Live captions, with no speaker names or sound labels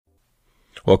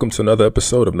Welcome to another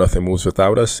episode of Nothing Moves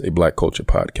Without Us, a Black culture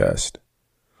podcast.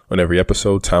 On every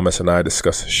episode, Thomas and I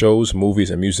discuss shows, movies,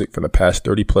 and music from the past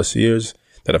 30 plus years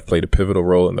that have played a pivotal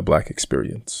role in the Black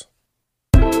experience.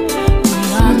 We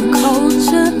are the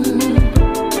culture,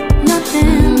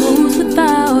 nothing moves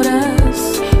without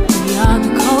us. We are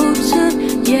the culture,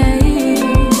 yeah.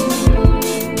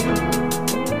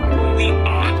 We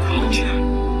are culture,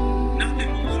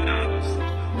 nothing moves without us.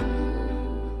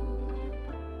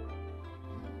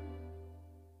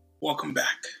 Welcome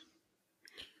back.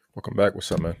 Welcome back.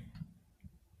 What's up, man?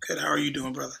 Good. How are you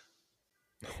doing, brother?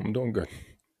 I'm doing good.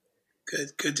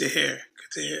 Good to hear.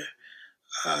 Good to hear.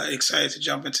 Excited to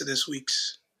jump into this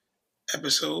week's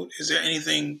episode. Is there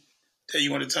anything that you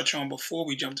want to touch on before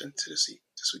we jumped into this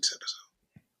week's episode?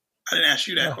 I didn't ask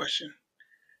you that question.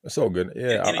 It's all good.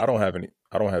 Yeah, I don't have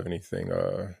anything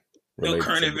No related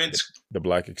current to events. the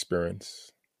Black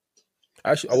experience.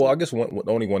 Actually, well, I guess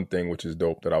only one thing which is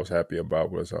dope that I was happy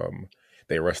about was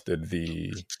they arrested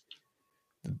the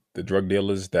drug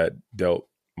dealers that dealt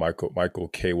Michael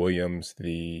K. Williams,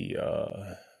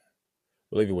 I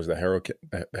believe it was the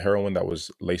heroin that was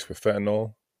laced with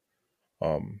fentanyl.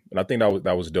 And I think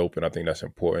that was dope, and I think that's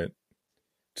important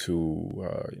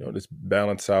to just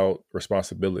balance out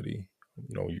responsibility.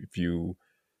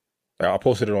 I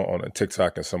posted it on a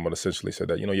TikTok, and someone essentially said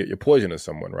that you're poisoning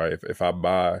someone, right? If I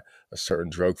buy a certain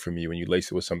drug from you and you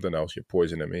lace it with something else, you're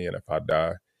poisoning me, and if I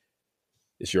die,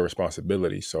 it's your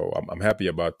responsibility. So I'm happy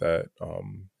about that.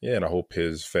 And I hope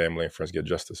his family and friends get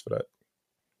justice for that.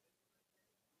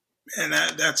 And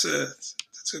that's a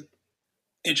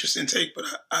interesting take, but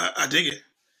I dig it.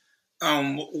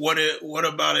 What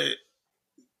about it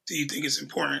do you think is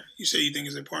important? You say you think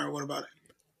it's important. What about it?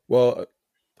 Well,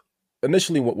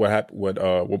 initially, what happened,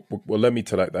 what led me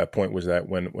to that point was that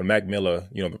when Mac Miller,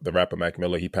 the rapper Mac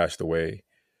Miller, he passed away,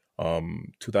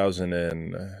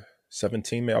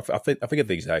 2017, man. I forget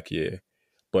the exact year,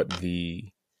 but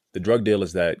the drug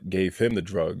dealers that gave him the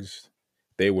drugs,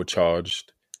 they were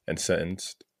charged and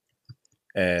sentenced.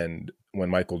 And when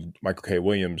Michael K.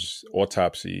 Williams'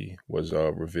 autopsy was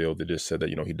revealed, they just said that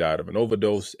he died of an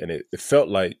overdose, and it felt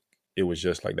like it was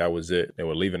just like that was it. They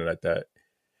were leaving it at that.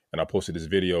 And I posted this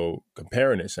video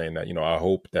comparing it, saying that I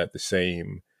hope that the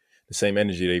same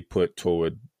energy they put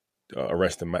toward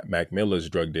arresting Mac Miller's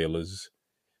drug dealers,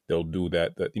 they'll do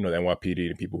that. That the NYPD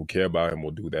and people who care about him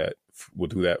will do that. Will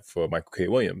do that for Michael K.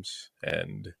 Williams.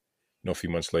 And a few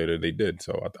months later, they did.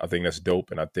 So I think that's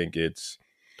dope, and I think it's.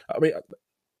 I mean,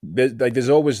 there's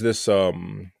always this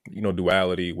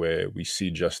duality where we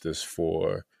see justice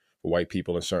for white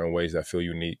people in certain ways that feel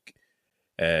unique,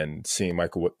 and seeing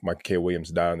Michael K.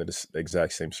 Williams die under the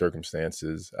exact same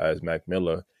circumstances as Mac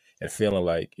Miller and feeling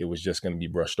like it was just going to be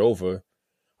brushed over.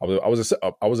 I was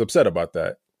upset about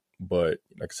that, but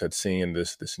like I said, seeing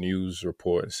this news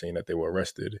report and seeing that they were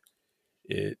arrested,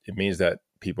 it means that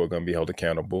people are going to be held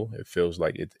accountable. It feels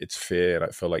like it's fair, and I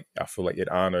feel like it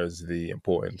honors the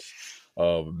importance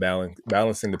of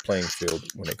balancing the playing field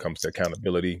when it comes to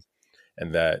accountability,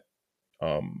 and that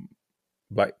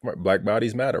black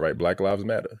bodies matter, right? Black lives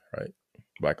matter, right?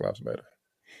 Black lives matter.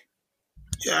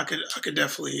 Yeah, I could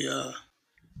definitely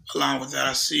align with that.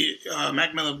 I see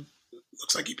Mac Miller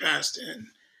looks like he passed in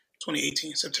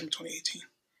 2018, September 2018.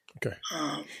 Okay.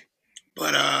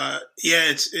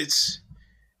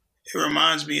 It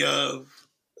reminds me of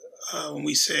when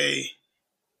we say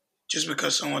just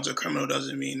because someone's a criminal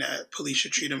doesn't mean that police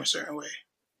should treat them a certain way.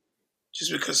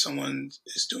 Just because someone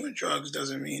is doing drugs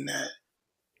doesn't mean that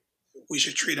we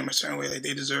should treat them a certain way. Like,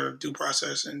 they deserve due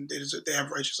process, and they have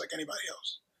rights just like anybody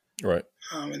else. Right.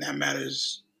 And that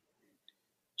matters.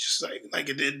 Just like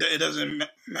it doesn't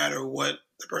matter what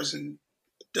the person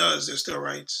does. There's still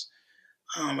rights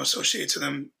associated to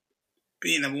them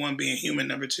being, number one, being human,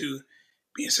 number two,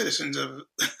 being citizens of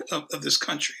this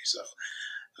country. So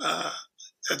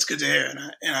that's good to hear,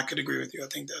 and I could agree with you. I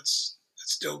think that's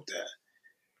dope that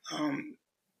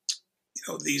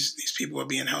these people are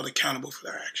being held accountable for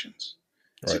their actions.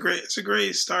 Right. It's a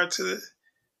great start to the.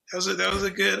 That was a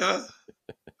good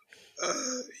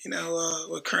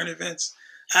with current events.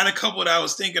 I had a couple that I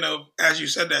was thinking of as you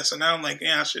said that, so now I'm like,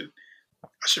 yeah, I should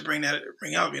bring up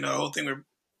the whole thing with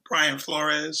Brian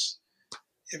Flores.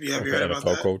 Have you heard about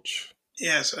that? Coach.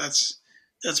 Yeah, so that's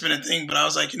been a thing. But I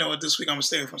was like, this week I'm gonna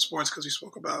stay away from sports because we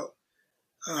spoke about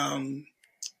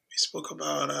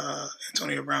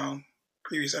Antonio Brown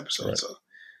previous episode. Right. So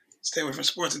stay away from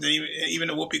sports, and then even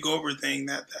the Whoopi Goldberg thing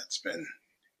that's been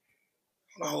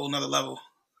on a whole nother level.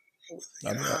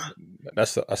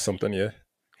 That's something, yeah.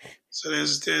 So I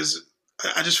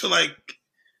just feel like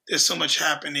there's so much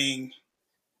happening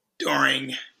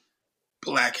during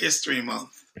Black History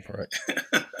Month. Right.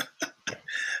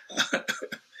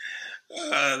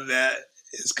 That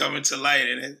is coming to light,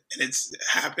 and it's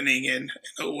happening in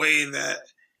a way that,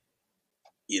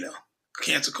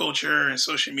 cancel culture and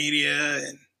social media,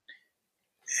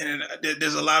 and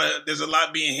there's a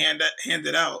lot being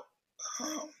handed out.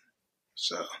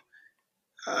 So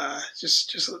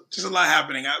just a lot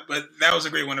happening. But that was a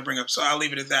great one to bring up. So I'll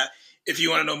leave it at that. If you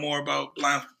want to know more about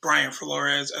Brian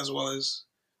Flores as well as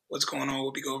what's going on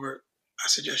with Whoopi Goldberg, I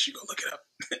suggest you go look it up.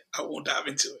 I won't dive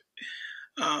into it.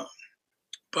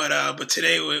 But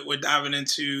today we're diving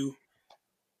into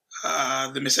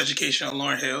the Miseducation of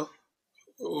Lauryn Hill.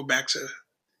 We're back to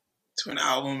an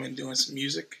album and doing some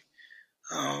music.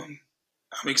 I'm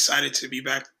excited to be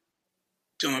back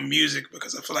doing music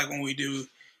because I feel like when we do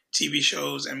TV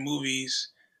shows and movies,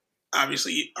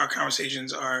 obviously our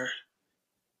conversations are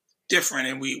different,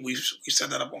 and we set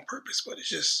that up on purpose. But it's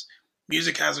just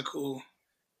music has a cool.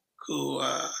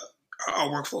 Our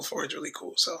workflow for it is really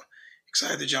cool. So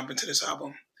excited to jump into this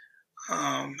album.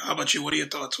 How about you? What are your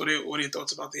thoughts? What are your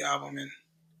thoughts about the album? And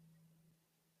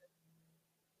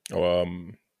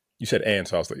you said "and,"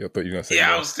 so I thought you were going to say.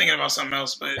 Yeah, I was thinking about something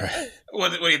else, but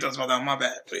what are your thoughts about that? My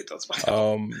bad. What are your thoughts about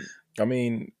that? I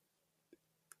mean,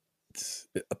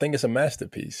 I think it's a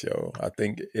masterpiece, yo. I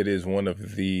think it is one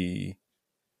of the.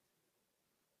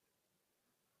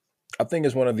 I think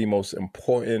it's one of the most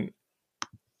important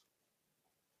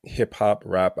hip hop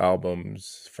rap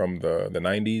albums from the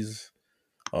 90s.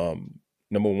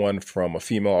 Number one from a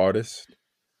female artist,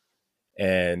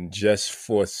 and just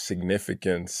for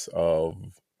significance of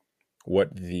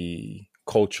what the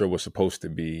culture was supposed to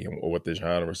be or what the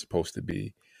genre was supposed to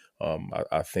be.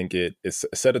 I think it's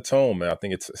set a tone, man. I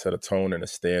think it's set a tone and a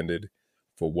standard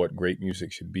for what great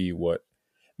music should be, what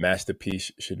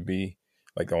masterpiece should be.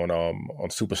 Like on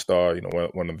Superstar,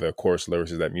 one of the chorus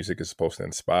lyrics is that music is supposed to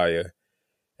inspire,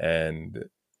 and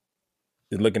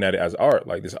looking at it as art,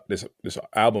 like this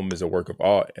album is a work of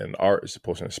art, and art is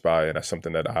supposed to inspire, and that's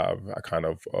something that I kind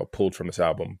of pulled from this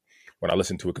album when I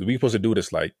listened to it, because we were supposed to do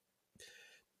this like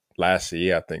last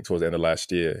year, I think, towards the end of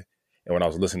last year, and when I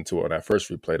was listening to it on that first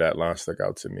replay, that line stuck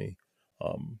out to me.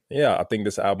 I think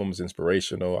this album is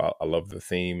inspirational. I love the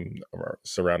theme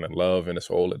surrounding love and its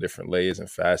all the different layers and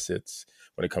facets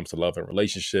when it comes to love and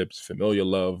relationships, familial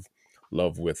love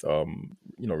with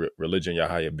religion, your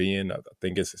higher being. I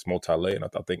think it's multi-layered. I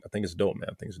think it's dope, man.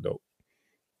 I think it's dope.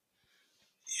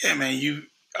 Yeah, man.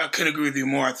 I couldn't agree with you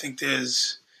more. I think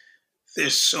there's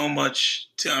so much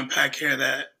to unpack here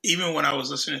that even when I was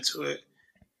listening to it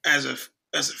as a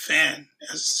fan,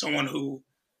 as someone who,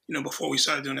 before we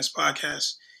started doing this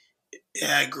podcast, it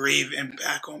had grave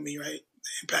impact on me, right? The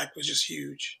impact was just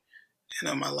huge,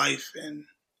 on my life, and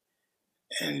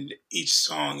each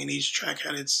song and each track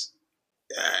had it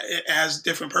has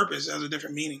different purpose, it has a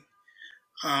different meaning.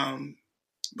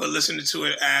 But listening to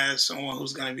it as someone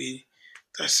who's going to be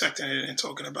dissecting it and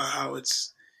talking about how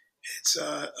it's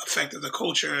affected the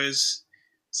culture it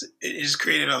has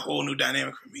created a whole new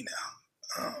dynamic for me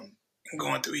now. And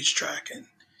going through each track, and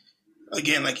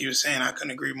again, like you were saying, I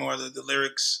couldn't agree more that the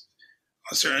lyrics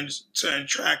on certain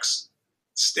tracks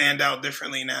stand out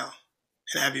differently now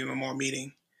and have even more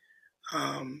meaning.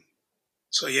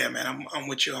 So yeah, man, I'm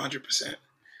with you 100%.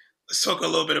 Let's talk a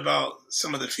little bit about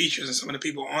some of the features and some of the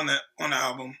people on the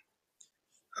album.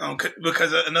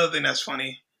 Because another thing that's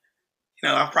funny,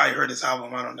 I've probably heard this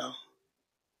album, I don't know,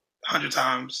 100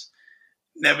 times.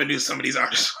 Never knew some of these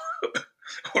artists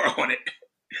were on it.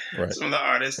 Right. Some of the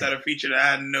artists that are featured,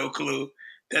 I had no clue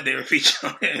that they were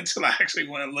featured on it until I actually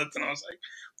went and looked, and I was like,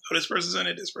 "Oh, this person's in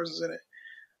it. This person's in it."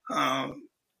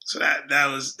 So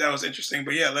that was interesting.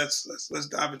 But yeah, let's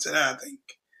dive into that. I think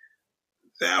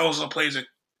that also plays an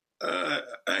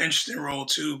interesting role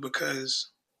too, because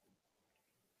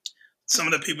some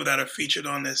of the people that are featured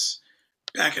on this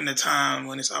back in the time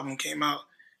when this album came out,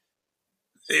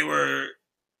 they were.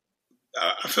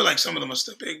 I feel like some of them are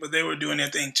still big, but they were doing their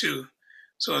thing too.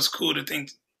 So it's cool to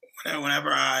think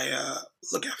whenever I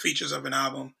look at features of an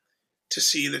album, to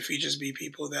see the features be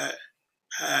people that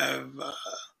have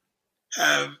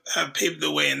paved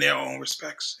the way in their own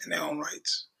respects, in their own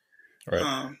rights.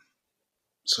 Right.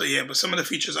 So yeah, but some of the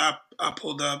features I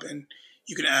pulled up, and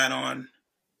you can add on,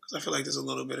 because I feel like there's a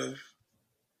little bit of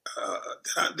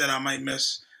that I might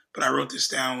miss. But I wrote this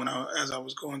down as I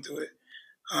was going through it.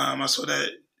 I saw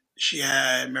that she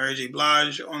had Mary J.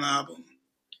 Blige on the album.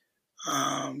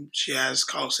 She has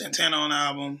Carlos Santana on the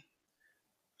album.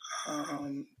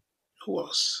 Who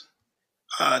else?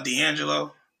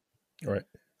 D'Angelo. Right.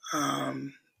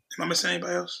 Am I missing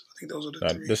anybody else? I think those are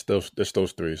the three. Just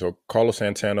those three. So Carlos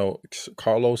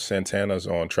Santana's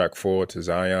on track 4 to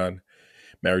Zion.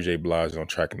 Mary J. Blige is on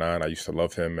track 9. I used to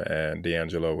love him, and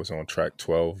D'Angelo was on track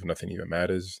 12. Nothing Even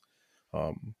Matters.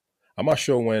 I'm not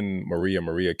sure when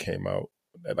Maria came out,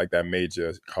 like that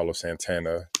major Carlos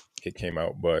Santana hit came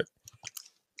out, but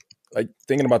like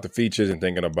thinking about the features and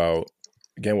thinking about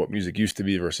again what music used to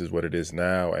be versus what it is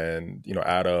now, and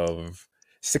out of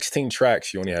 16 tracks,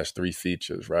 she only has 3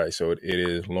 features, right? So it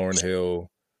is Lauryn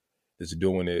Hill is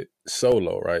doing it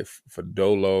solo, right? For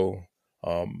Dolo,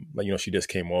 she just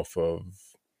came off of,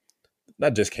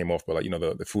 not just came off, but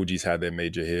the Fugees had their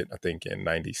major hit, I think in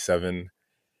 '97,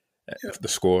 The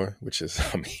Score, which is,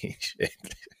 I mean,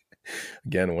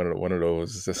 again, one of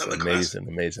those just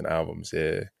amazing albums,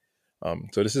 yeah.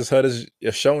 So this is her just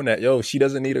showing that, she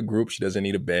doesn't need a group, she doesn't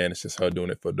need a band, it's just her doing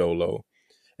it for Dolo.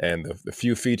 And the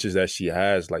few features that she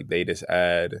has, like they just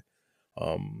add,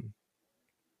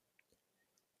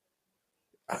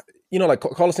 like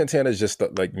Carlos Santana is just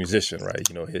like musician, right?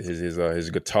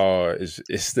 His guitar is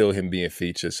still him being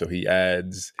featured, so he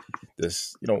adds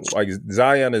this. Like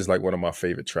Zion is like one of my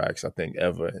favorite tracks I think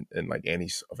ever in like any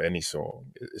song.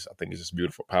 I think it's just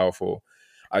beautiful, powerful.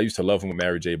 I used to love him with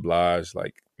Mary J. Blige.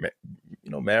 Like,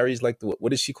 Mary's like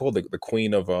what is she called? The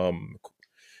queen of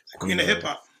Queen of hip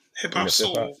hop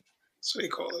soul. That's what they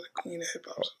call it, the queen of hip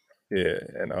hop. Yeah,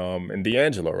 and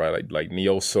D'Angelo, right? Like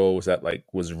neo soul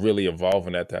was really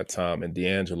evolving at that time, and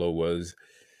D'Angelo was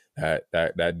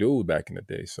that dude back in the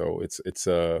day. So it's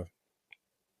a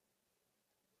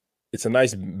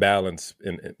nice balance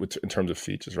in terms of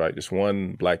features, right? Just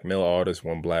one black male artist,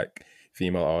 one black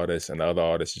female artist, and the other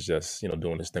artist is just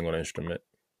doing his thing on an instrument.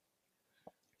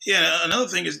 Yeah, another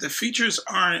thing is the features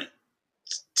aren't,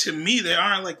 to me, they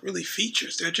aren't like really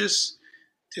features. They're just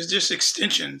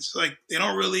extensions. Like they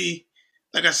don't really,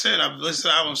 like I said, I've listened to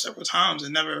the album several times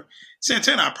and never,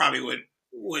 Santana I probably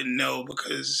wouldn't know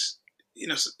because,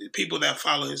 people that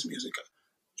follow his music,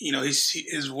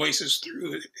 his voice is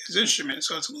through his instrument,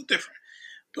 so it's a little different.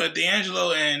 But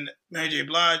D'Angelo and Mary J.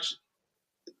 Blige,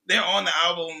 they're on the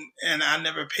album and I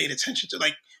never paid attention to,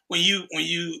 like when you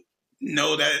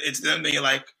know that it's them, then you're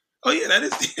like, oh yeah, that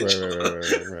is D'Angelo.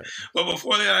 Right. But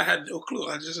before that I had no clue.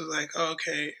 I just was like, oh,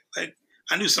 okay. Like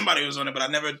I knew somebody was on it, but I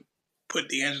never put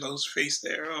D'Angelo's face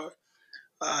there. Or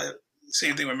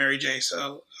same thing with Mary J.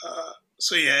 So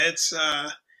yeah, it's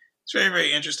very,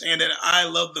 very interesting. And then I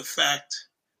love the fact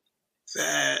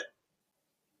that,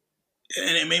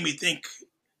 and it made me think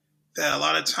that a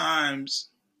lot of times,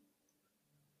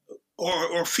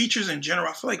 or features in general,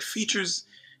 I feel like features,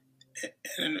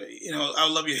 and I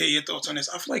would love to hear your thoughts on this.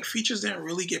 I feel like features didn't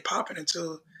really get popping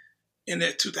until in the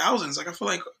 2000s. Like I feel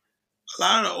like a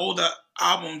lot of the older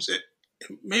albums,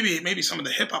 maybe some of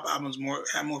the hip hop albums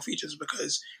have more features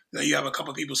because you have a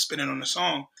couple of people spinning on the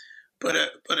song, but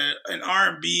an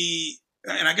R&B,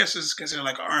 and I guess it's considered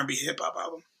like an R&B hip hop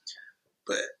album.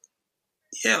 But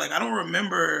yeah, like I don't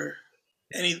remember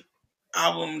any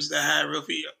albums that had real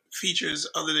features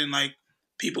other than like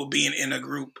people being in a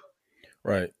group.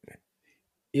 Right.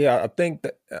 Yeah, I think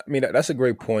that's a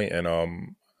great point, and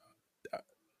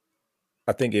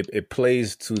I think it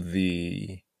plays to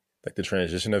the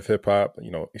transition of hip hop.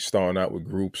 Starting out with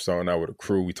groups, starting out with a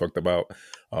crew. We talked about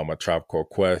A Tribe Called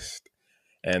Quest,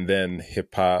 and then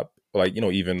hip hop. Like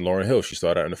even Lauryn Hill, she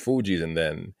started out in the Fugees, and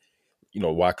then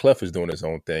Wyclef is doing his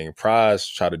own thing.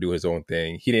 Pras tried to do his own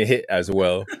thing. He didn't hit as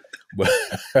well, but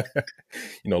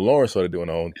Lauryn started doing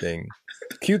her own thing.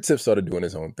 Q-Tip started doing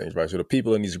his own things, right? So the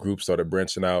people in these groups started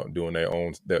branching out and doing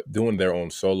their own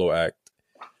solo act.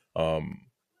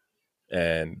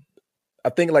 And I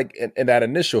think like in that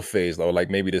initial phase, though, like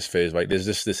maybe this phase, like there's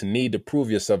just this need to prove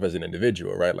yourself as an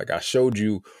individual, right? Like I showed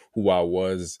you who I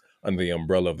was under the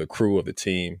umbrella of the crew of the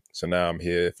team. So now I'm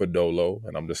here for Dolo,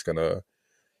 and I'm just gonna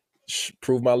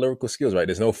prove my lyrical skills, right?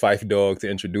 There's no Phife Dawg to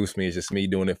introduce me. It's just me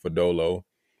doing it for Dolo.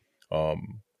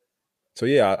 So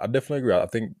yeah, I definitely agree. I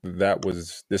think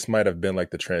this might have been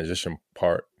like the transition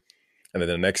part. And then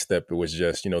the next step, it was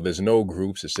just, there's no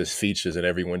groups. It's just features and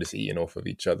everyone just eating off of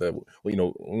each other.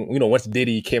 Once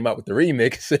Diddy came out with the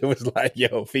remix, it was like,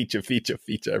 yo, feature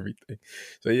everything.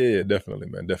 So yeah, definitely,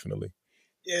 man, definitely.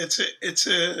 Yeah, it's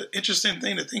a interesting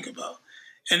thing to think about.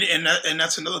 And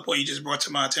that's another point you just brought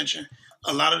to my attention.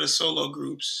 A lot of the solo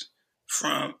groups a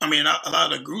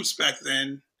lot of the groups back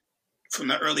then from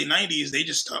the early 90s,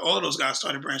 all of those guys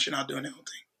started branching out doing their own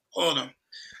thing. All of them.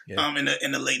 Yeah.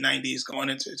 In the late 90s going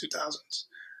into the 2000s.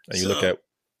 And you look at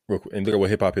what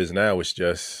hip hop is now, it's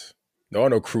just, there are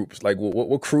no groups. Like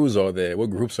what crews are there? What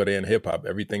groups are there in hip hop?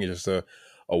 Everything is just a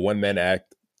one-man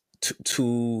act,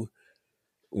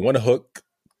 one hook,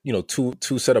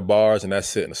 two set of bars and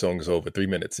that's it, and the song is over. 3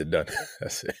 minutes, it's done.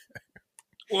 That's it.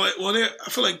 Well, I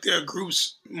feel like there are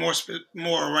groups more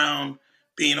around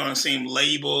being on the same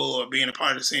label or being a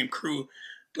part of the same crew,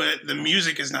 but the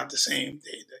music is not the same.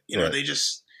 Right. They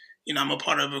just, I'm a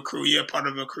part of a crew, you're a part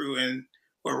of a crew, and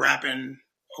we're rapping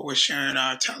or we're sharing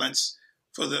our talents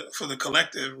for the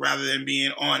collective rather than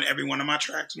being on every one of my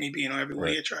tracks, me being on every one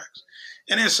of your tracks.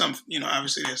 And there's some,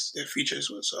 obviously there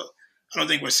features, so I don't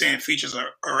think we're saying features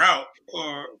are out,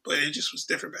 but it just was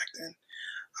different back then.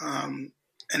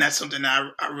 And that's something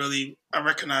that I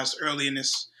recognized early in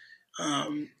this.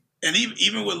 And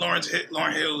even with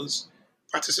Lauryn Hill's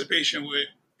participation with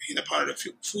being a part of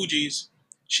the Fugees,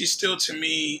 she's still, to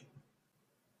me,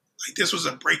 like, this was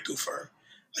a breakthrough for her.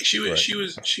 Like she was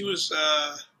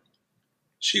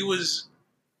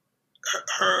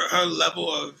her level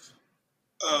of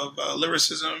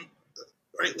lyricism,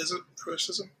 right?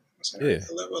 Lyricism. Yeah.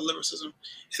 Her level of lyricism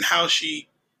and how she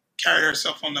carried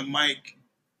herself on the mic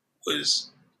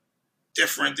was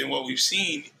different than what we've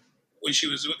seen when she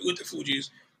was with the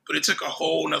Fugees, but it took a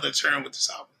whole nother turn with this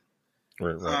album.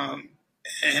 Right.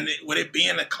 And with it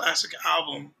being a classic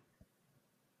album,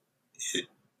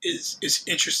 it's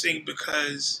interesting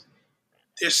because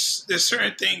there's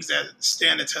certain things that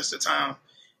stand the test of time,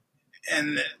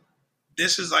 and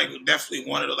this is like definitely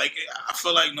one of the, like, I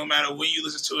feel like no matter when you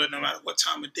listen to it, no matter what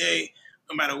time of day,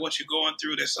 no matter what you're going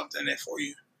through, there's something there for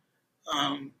you.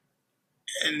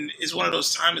 And it's one of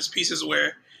those timeless pieces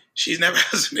where she never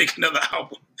has to make another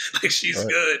album. Like, she's right.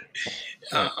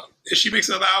 good. If she makes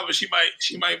another album, she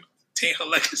might taint her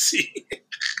legacy.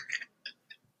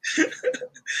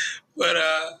 But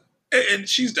and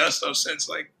she's done stuff since,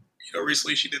 like,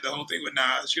 recently she did the whole thing with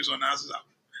Nas. She was on Nas's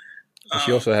album.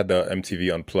 She also had the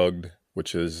MTV Unplugged,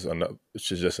 which is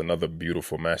just another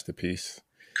beautiful masterpiece.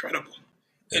 Incredible.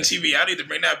 Yeah. MTV, I need to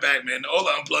bring that back, man. All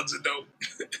the Unplugs are dope.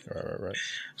 Right.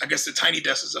 I guess the Tiny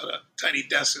Desk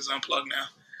is unplugged now.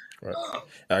 Right.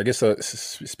 I guess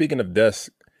speaking of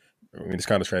desk, I mean, this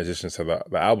kind of transitions to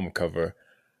the album cover.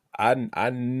 I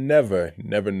never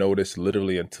noticed,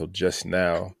 literally until just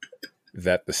now,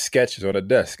 that the sketch is on a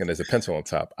desk and there's a pencil on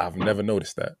top. I've never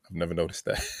noticed that.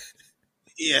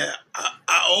 Yeah,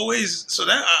 I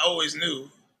always knew,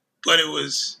 but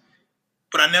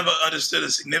I never understood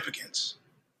the significance.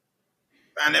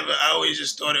 I always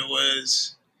just thought it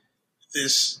was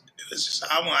this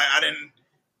album. I didn't,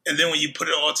 and then when you put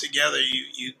it all together,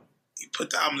 you put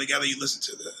the album together, you listen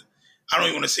to I don't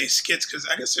even want to say skits, because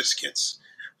I guess they're skits.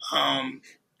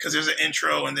 Because there's an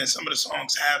intro, and then some of the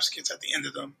songs have skits at the end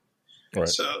of them. Right.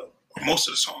 So most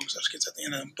of the songs have skits at the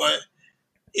end of them. But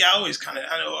yeah, I always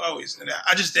knew that.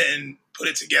 I just didn't put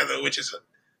it together, which is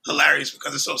hilarious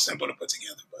because it's so simple to put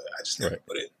together. But I just never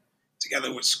put it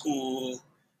together with School,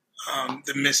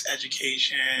 the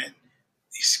Miseducation,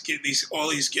 all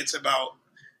these skits about.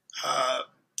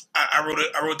 I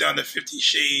wrote down the 50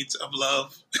 Shades of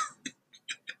Love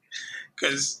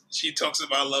because she talks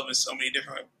about love in so many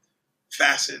different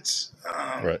facets.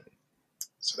 Right.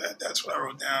 So that's what I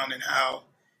wrote down, and how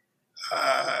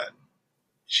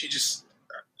she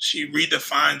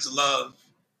redefines love,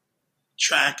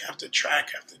 track after track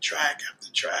after track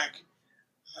after track.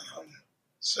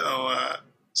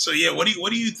 So yeah, what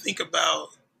do you think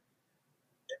about?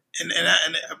 And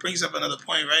it brings up another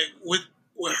point, right? With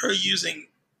her using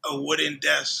a wooden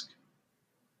desk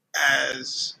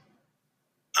as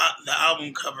the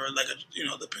album cover, like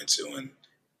the pencil and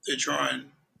the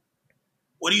drawing.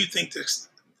 What do you think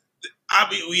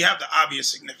we have the obvious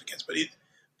significance, but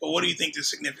what do you think the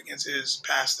significance is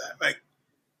past that? Like,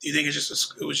 do you think it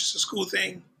was just a school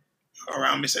thing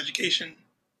around miseducation?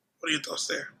 What are your thoughts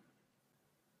there?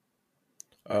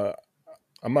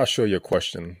 I'm not sure your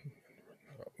question.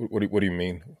 What do you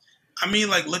mean? I mean,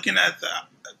 like, looking at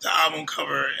the album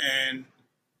cover and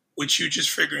with you just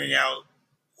figuring out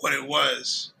what it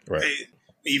was. Right.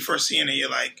 When you first seeing it, you're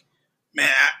like, man,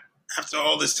 after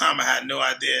all this time, I had no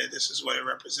idea this is what it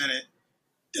represented.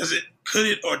 Could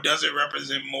it or does it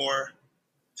represent more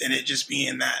than it just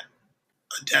being a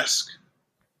desk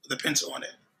with a pencil on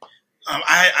it?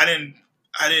 I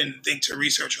didn't think to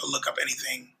research or look up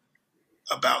anything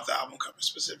about the album cover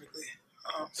specifically.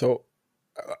 So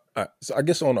I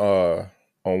guess on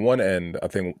one end, I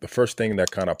think the first thing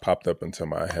that kind of popped up into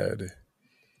my head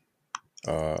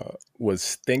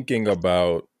was thinking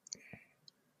about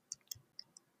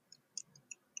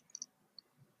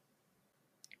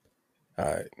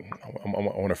I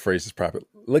want to phrase this properly.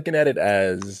 Looking at it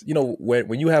as,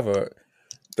 when you have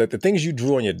the things you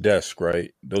drew on your desk,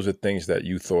 right? Those are things that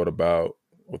you thought about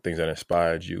or things that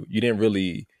inspired you. You didn't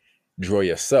really draw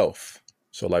yourself.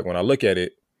 So like when I look at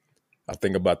it, I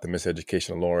think about the miseducation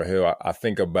of Lauryn Hill. I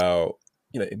think about,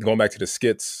 going back to the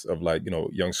skits of like,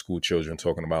 young school children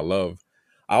talking about love.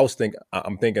 I'm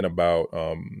thinking about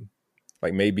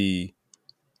like maybe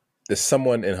there's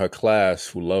someone in her class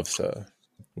who loves her,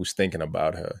 who's thinking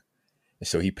about her. And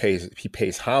so he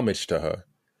pays homage to her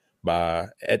by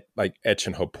like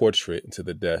etching her portrait into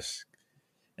the desk.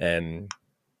 And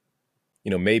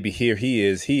maybe here he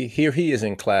is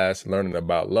in class learning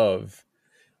about love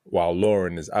while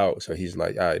Lauren is out. So he's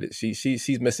like, all right, she's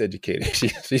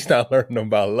miseducated. She's not learning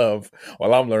about love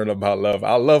while I'm learning about love.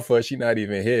 I love her. She's not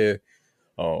even here.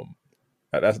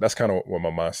 That's kind of where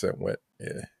my mindset went.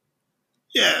 Yeah.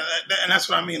 Yeah, and that's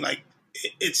what I mean. Like,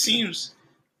 it seems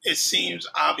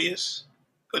obvious,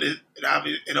 but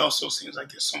it also seems like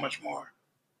there's so much more.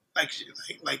 Like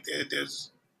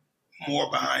there's more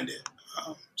behind it.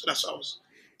 So that's what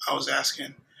I was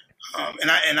asking. And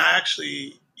I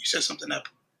actually, you said something that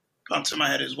popped to my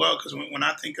head as well, because when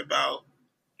I think about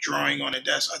drawing on a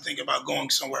desk, I think about going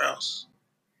somewhere else.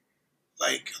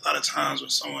 Like a lot of times when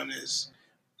someone is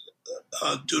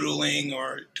doodling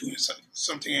or doing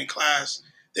something in class,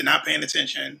 they're not paying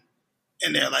attention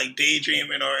and they're like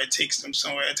daydreaming, or it takes them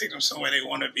somewhere they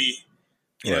want to be.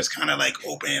 You know, it's kind of like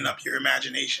opening up your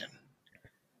imagination.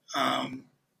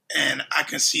 And I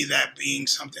can see that being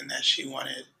something that she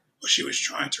wanted, or she was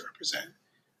trying to represent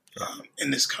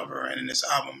in this cover and in this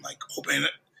album, like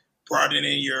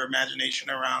broadening your imagination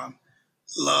around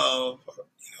love,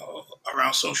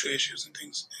 around social issues and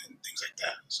things like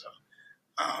that. So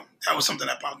that was something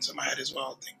that popped into my head as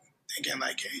well. Thinking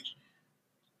like,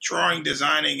 hey,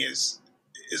 designing is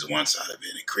one side of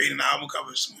it, and creating an album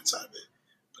cover is one side of it.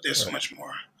 But there's so much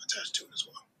more attached to it as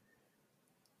well.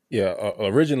 Yeah,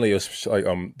 originally it was like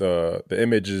the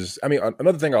images. I mean,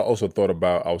 another thing I also thought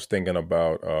about, I was thinking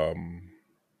about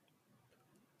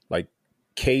like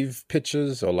cave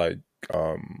pictures, or like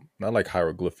not like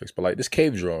hieroglyphics, but like just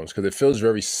cave drawings, because it feels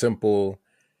very simple.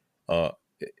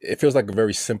 It feels like a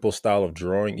very simple style of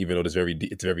drawing, even though it's very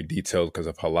detailed because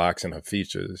of her locks and her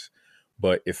features.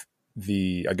 But if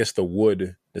I guess the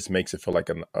wood just makes it feel like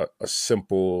a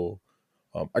simple.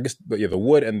 I guess the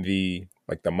wood and the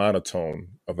monotone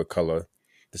of the color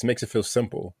just makes it feel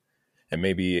simple, and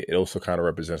maybe it also kind of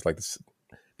represents like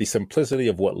the simplicity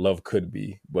of what love could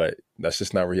be. But that's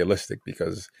just not realistic,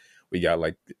 because we got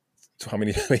like how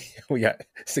many? We got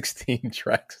 16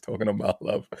 tracks talking about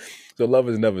love, so love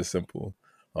is never simple.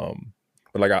 But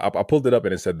like I pulled it up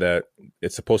and it said that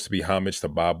it's supposed to be homage to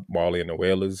Bob Marley and the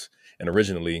Wailers, and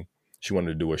originally she wanted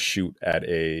to do a shoot at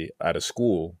a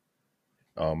school.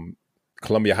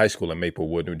 Columbia High School in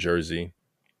Maplewood, New Jersey,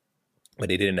 but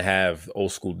they didn't have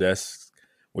old school desks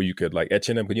where you could like etch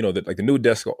in them. But like the new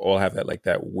desks all have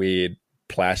that weird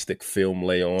plastic film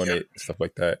lay on it, stuff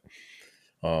like that.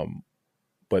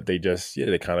 But they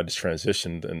kind of just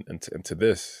transitioned into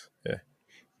this. Yeah.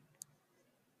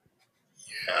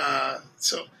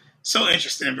 So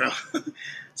interesting, bro.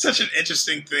 Such an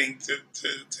interesting thing to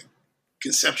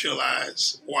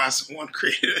conceptualize why someone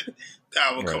created the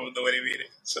album cover the way they made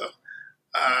it. So.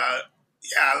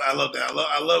 I love that.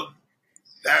 I love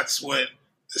that's what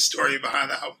the story behind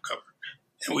the album cover,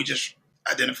 and we just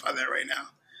identify that right now.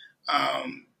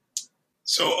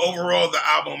 So overall, the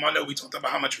album, I know we talked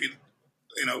about how much we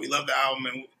love the album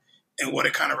and what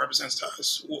it kind of represents to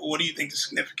us. What do you think the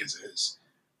significance is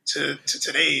to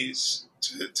today's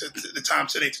to the time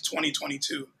today, to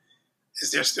 2022?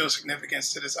 Is there still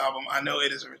significance to this album? I know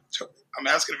it is. I'm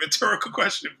asking a rhetorical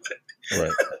question, but.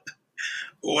 Right.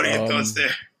 What are your thoughts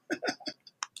there?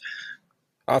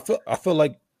 I feel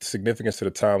like significance to the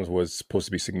times was supposed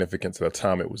to be significant to the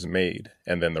time it was made,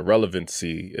 and then the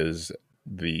relevancy is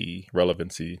the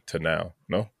relevancy to now.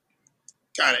 No,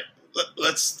 got it.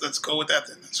 Let's go with that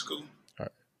then. That's cool.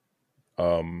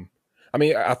 All right. I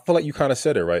mean, I feel like you kind of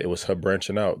said it right. It was her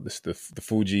branching out. The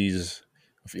Fugees,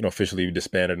 officially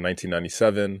disbanded in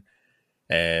 1997,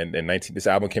 and this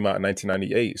album came out in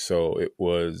 1998. So it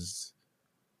was.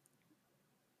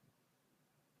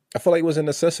 I feel like it was a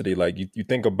necessity. Like you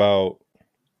think about,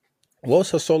 what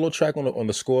was her solo track on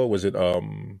the score? Was it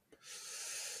song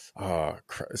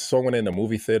went in the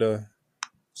movie theater?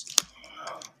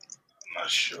 I'm not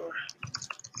sure.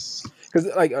 Because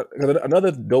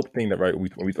another dope thing that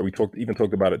we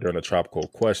talked about it during the Tribe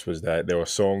Called Quest was that there were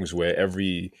songs where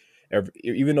every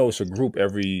even though it's a group,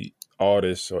 every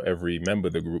artist or every member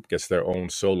of the group gets their own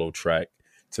solo track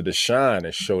to shine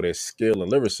and show their skill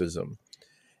and lyricism.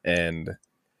 And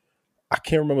I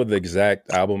can't remember the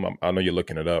exact album. I know you're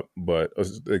looking it up, but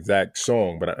the exact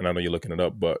song. And I know you're looking it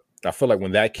up. But I feel like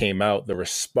when that came out, the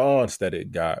response that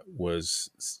it got was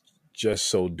just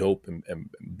so dope and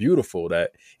beautiful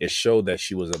that it showed that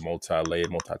she was a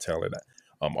multi-layered, multi-talented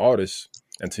artist.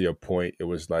 And to your point, it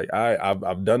was like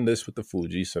I've done this with the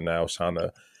Fuji, so now it's trying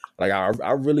to like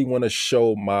I really want to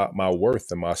show my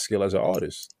worth and my skill as an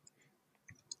artist.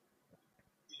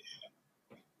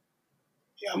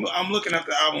 Yeah, I'm looking at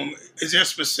the album. Is there a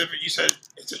specific? You said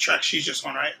it's a track she's just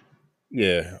on, right?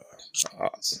 Yeah. Let's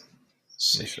Let me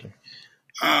see. see.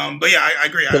 But yeah, I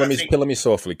agree. I think Killing Me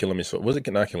Softly. Killing Me Softly. Was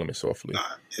it not Killing Me Softly?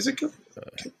 is it good?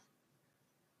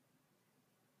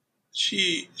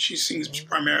 She sings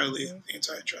primarily the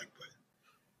entire track, but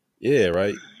Yeah,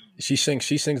 right. She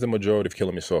sings the majority of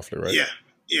Killing Me Softly, right?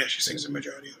 yeah, she sings the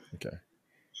majority of it. Okay.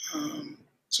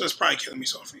 So it's probably Killing Me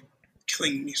Softly.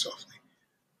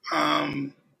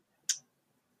 Okay.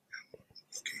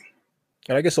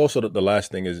 And I guess also the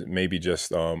last thing is maybe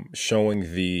just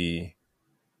showing the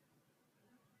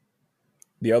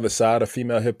other side of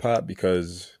female hip hop,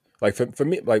 because like for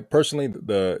me, like personally,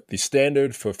 the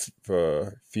standard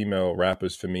for female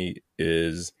rappers for me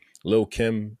is Lil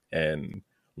Kim and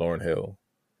Lauryn Hill.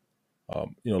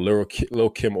 Lil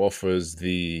Kim offers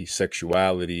the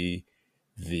sexuality,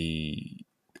 the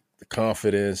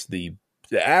confidence, the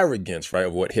arrogance, right,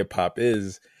 of what hip hop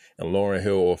is, and Lauryn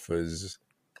Hill offers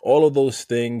all of those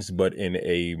things, but in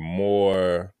a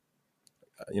more,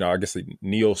 I guess, like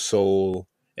neo soul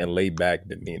and laid back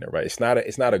demeanor, right? It's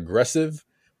not aggressive,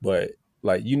 but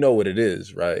like what it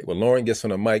is, right? When Lauren gets on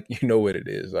the mic, you know what it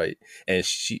is, right? And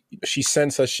she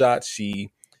sends her shots. She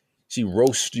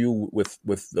roasts you with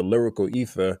the lyrical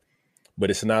ether, but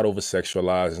it's not over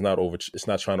sexualized. It's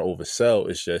not trying to oversell.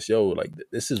 It's just, like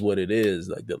this is what it is.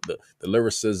 Like the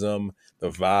lyricism, the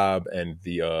vibe, and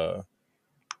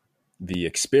the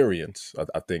experience,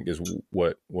 I think, is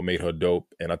what made her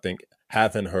dope. And I think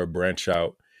having her branch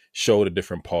out showed a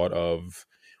different part of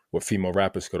what female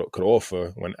rappers could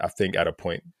offer, when I think at a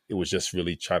point it was just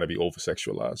really trying to be over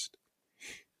sexualized.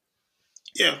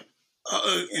 Yeah.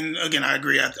 And again, I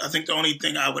agree. I think the only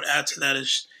thing I would add to that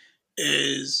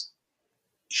is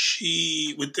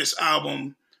she, with this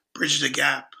album, bridged the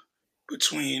gap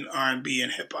between R&B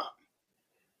and hip hop.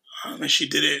 And she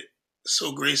did it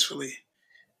so gracefully.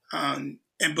 And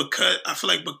because I feel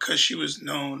like because she was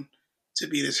known to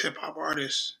be this hip hop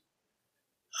artist,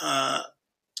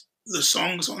 the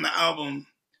songs on the album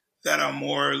that are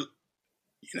more,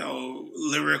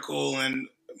 lyrical and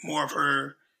more of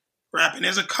her rapping.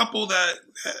 There's a couple that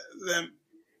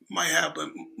might have, but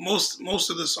most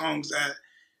of the songs that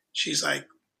she's like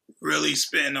really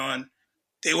spitting on,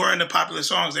 they weren't the popular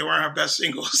songs. They weren't her best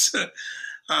singles.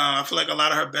 I feel like a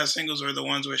lot of her best singles are the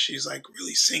ones where she's like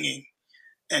really singing,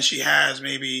 and she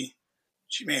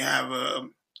may have a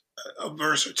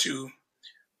verse or two,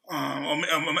 or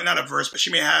not a verse, but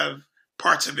she may have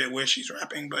parts of it where she's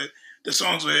rapping. But the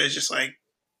songs where it's just like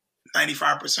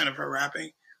 95% of her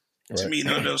rapping, right. To me,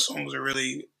 none of those songs are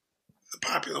really the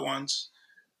popular ones.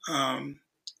 And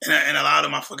a lot of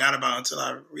them I forgot about until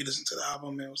I re-listened to the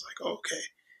album, and it was like, oh, okay,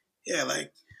 yeah,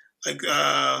 like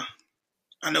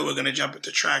I know we're gonna jump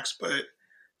into tracks, but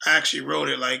I actually wrote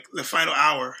it like the final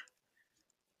hour,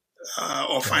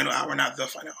 or final hour, not the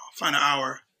final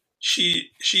hour. She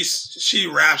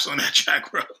raps on that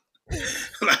track, bro.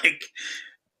 Like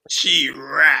she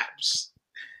raps,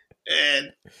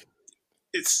 and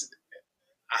it's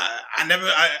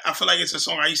I feel like it's a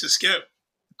song I used to skip.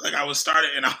 Like I would start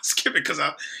it and I would skip it because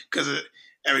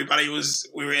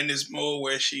we were in this mode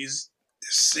where she's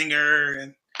a singer,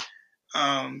 and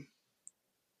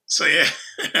so yeah,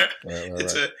 right.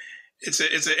 It's an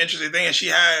interesting thing. And she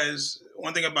has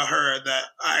one thing about her that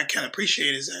I can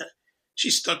appreciate is that she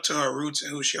stuck to her roots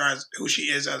and who she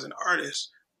is as an artist,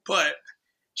 but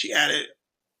she added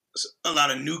a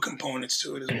lot of new components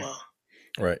to it as well.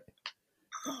 Right.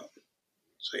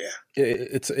 So yeah,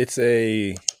 it's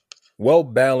a well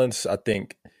balanced, I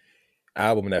think,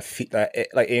 album that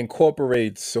like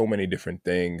incorporates so many different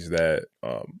things that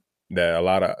a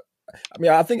lot of. I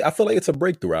mean, I feel like it's a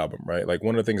breakthrough album, right? Like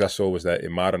one of the things I saw was that it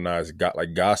modernized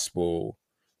gospel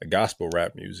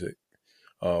rap music.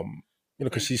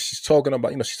 Because she's talking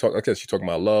about, she's talking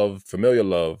about love, familiar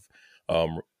love,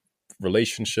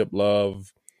 relationship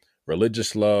love,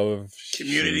 religious love,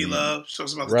 community love. So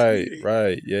it's about the right, community.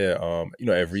 Right, yeah.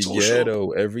 Every social.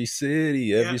 Ghetto, every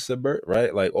city, every suburb,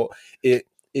 right? Like,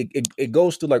 it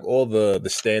goes through like all the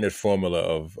standard formula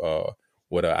of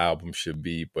what an album should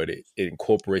be, but it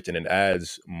incorporates and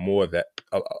adds more that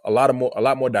a lot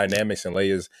more dynamics and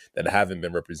layers that haven't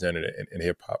been represented in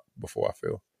hip hop before, I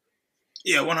feel.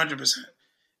 Yeah, 100%,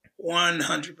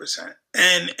 100%.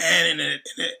 And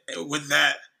with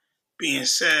that being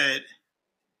said,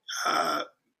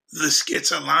 the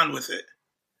skits align with it.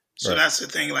 So Right. that's the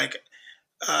thing. Like,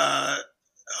 I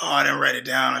didn't write it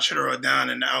down. I should have wrote it down,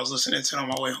 and I was listening to it on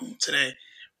my way home today.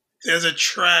 There's a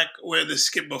track where the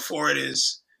skit before it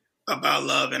is about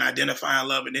love and identifying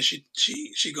love, and then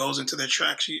she goes into the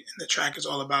track. And the track is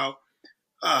all about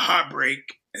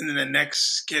heartbreak, and then the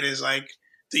next skit is like,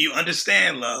 "Do you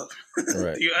understand love?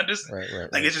 Right. Do you understand?"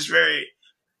 Right. Like, it's just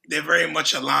they're very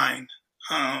much aligned,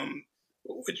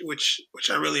 which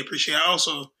I really appreciate. I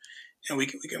also, and we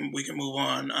can move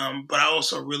on. But I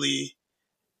also really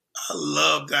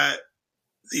love that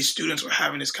these students were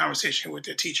having this conversation with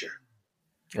their teacher.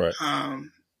 Right.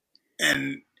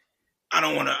 And I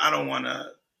don't want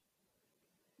to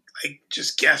like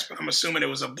just guess, but I'm assuming it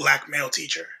was a black male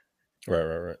teacher.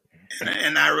 Right.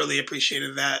 And I really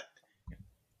appreciated that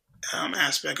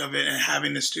aspect of it, and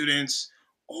having the students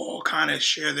all kind of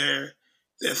share their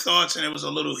thoughts, and it was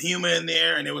a little humor in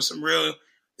there, and there was some real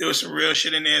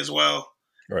shit in there as well.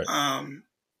 Right.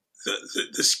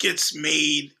 The skits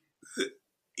made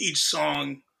each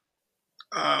song,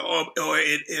 or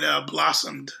it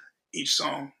blossomed each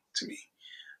song to me,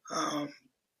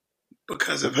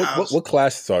 because of what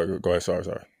class? Sorry, go ahead. Sorry.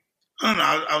 I don't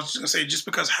know. I was just gonna say, just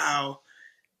because how,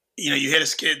 you hit a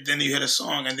skit, then you hit a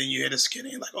song, and then you hit a skit,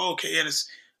 and you're like, oh, okay, yeah,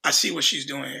 I see what she's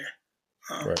doing here.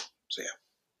 Right. So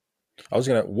yeah. I was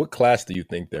what class do you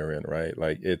think they're in? Right.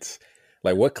 Like, it's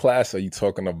like, what class are you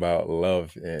talking about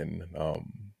love in?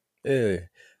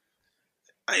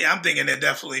 I'm thinking they're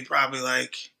definitely probably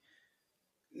like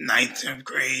 9th, 10th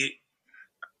grade.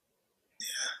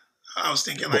 Yeah. I was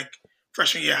thinking like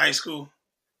freshman year of high school.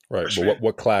 Right. But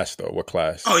what class though? What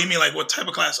class? Oh, you mean like what type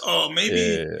of class? Oh,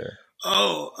 maybe. Yeah.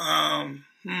 Oh,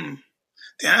 Damn,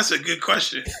 that's a good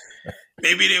question.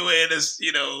 Maybe they were in this,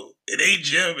 it ain't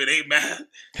gym, it ain't math,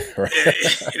 Right.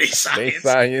 it ain't science. It ain't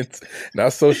science,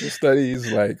 not social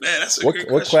studies. Like, Man, that's a what good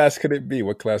question. class could it be?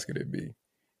 What class could it be?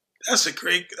 That's a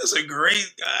great.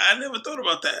 I never thought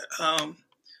about that.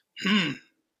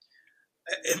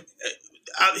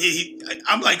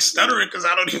 I'm like stuttering because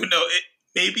I don't even know.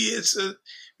 Maybe it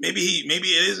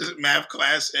is a math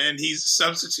class and he's a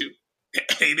substitute.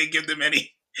 He didn't give them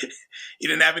any. He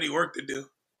didn't have any work to do.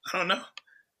 I don't know.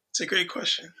 It's a great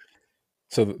question.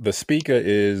 So the speaker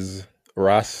is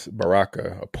Ras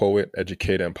Baraka, a poet,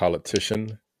 educator, and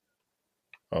politician.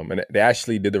 And they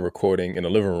actually did the recording in the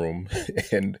living room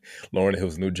in Lauryn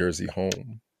Hill's New Jersey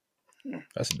home.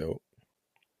 That's dope.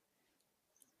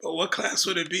 But what class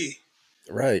would it be?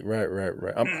 Right.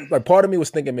 Like, part of me was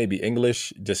thinking maybe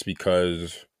English, just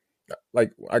because,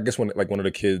 like, I guess one of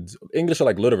the kids, English or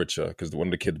like literature, because one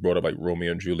of the kids brought up like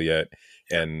Romeo and Juliet,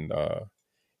 and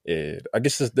I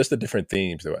guess that's the different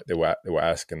themes that they were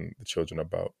asking the children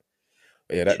about.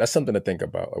 But yeah, that's something to think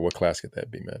about. Like, what class could that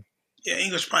be, man? Yeah,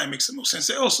 English probably makes the most sense.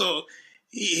 Also,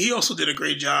 he also did a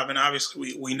great job, and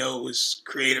obviously we know it was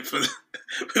created for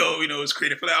we know it was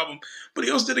created for the album. But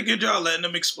he also did a good job letting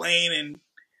them explain and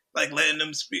like letting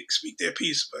them speak their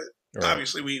piece. But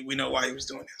obviously we know why he was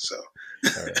doing it. So,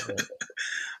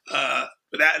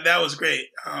 but that was great.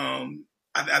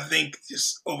 I think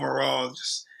just overall,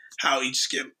 just how each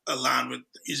skit aligned with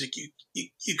the music,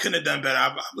 you couldn't have done better.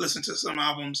 I've listened to some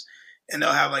albums, and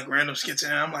they'll have like random skits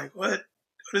in it. I'm like, what?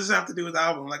 What does this have to do with the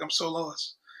album? Like, I'm so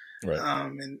lost. Right.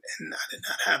 And I did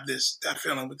not have that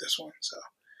feeling with this one. So,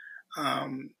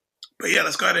 but yeah,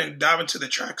 let's go ahead and dive into the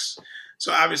tracks.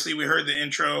 So obviously we heard the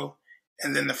intro,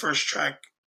 and then the first track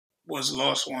was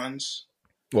Lost Ones.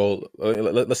 Well,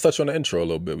 let's touch on the intro a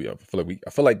little bit. I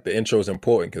feel like the intro is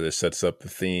important because it sets up the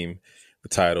theme, the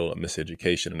title,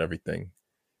 Miseducation, and everything.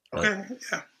 Right? Okay,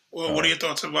 yeah. Well, what are your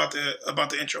thoughts about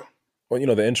the intro? Well,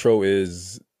 the intro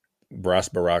is Ras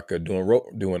Baraka doing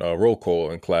a roll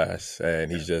call in class, and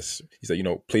he said,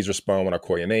 please respond when I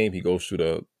call your name. He goes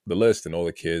through the list, and all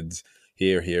the kids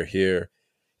here,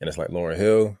 and it's like Lauryn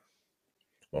Hill.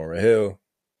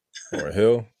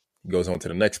 He goes on to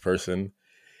the next person,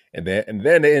 and then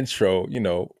the intro,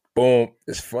 boom.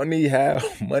 It's funny how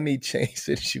money changed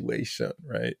situation,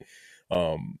 right?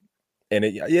 And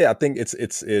I think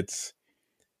it's.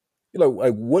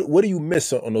 Like, what do you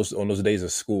miss on those days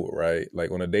of school, right? Like,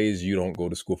 on the days you don't go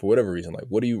to school for whatever reason, like,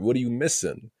 what are you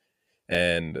missing?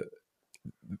 And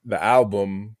the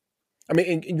album, I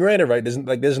mean, and granted, right?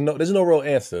 There's no real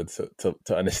answer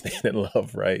to understanding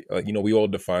love, right? Like, we all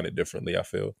define it differently, I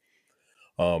feel.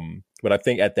 But I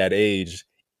think at that age,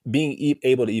 being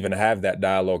able to even have that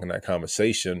dialogue and that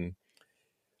conversation,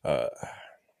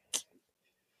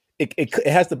 it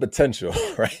has the potential,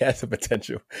 right? It has the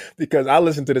potential, because I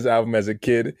listened to this album as a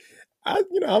kid.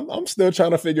 I'm still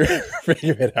trying to figure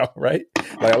it out, right?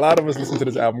 Like a lot of us listen to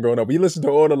this album growing up. We listen to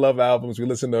all the love albums. We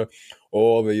listen to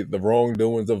all the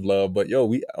wrongdoings of love. But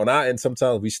we on our end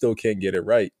sometimes we still can't get it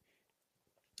right.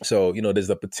 So there's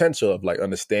the potential of like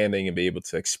understanding and be able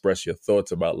to express your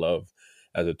thoughts about love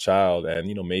as a child, and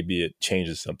maybe it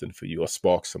changes something for you or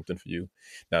sparks something for you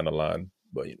down the line.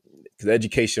 But because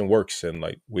education works in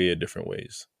like weird different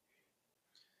ways.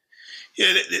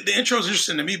 Yeah, the intro is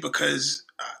interesting to me because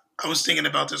I was thinking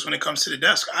about this when it comes to the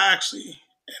desk. I actually,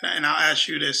 and I'll ask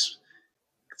you this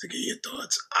to get your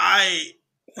thoughts.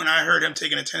 When I heard him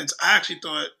taking attendance, I actually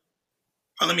thought,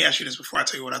 let me ask you this before I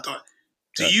tell you what I thought.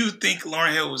 Do you think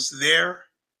Lauryn Hill was there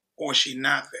or was she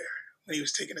not there when he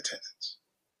was taking attendance?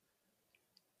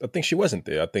 I think she wasn't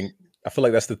there. I feel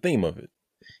like that's the theme of it.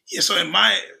 Yeah, so and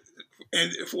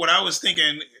for what I was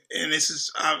thinking, and this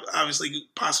is obviously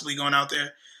possibly going out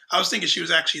there, I was thinking she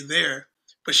was actually there,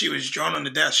 but she was drawn on the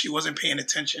desk. She wasn't paying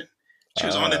attention. She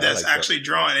was on the desk actually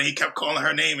drawing, and he kept calling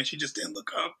her name, and she just didn't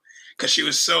look up because she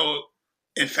was so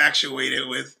infatuated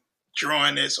with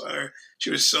drawing this, or she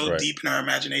was so deep in her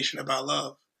imagination about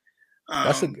love.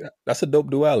 That's a dope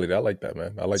duality. I like that,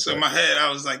 man. I like that. So in my head, I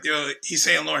was like, yo, he's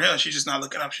saying Lauryn Hill, and she's just not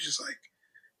looking up. She's just like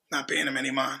not paying him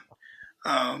any mind.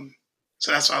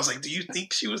 So that's why I was like, do you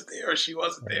think she was there or she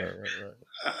wasn't there?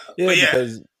 Right.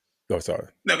 Because... Oh, sorry.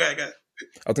 No, go ahead. I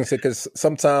was going to say, because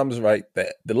sometimes, right,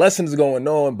 the lesson's going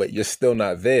on, but you're still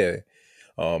not there.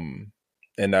 And,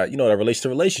 that relates to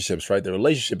relationships, right? The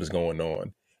relationship is going on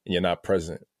and you're not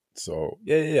present. So,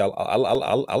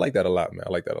 I like that a lot, man. I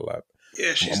like that a lot.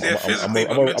 Yeah, she's there physically.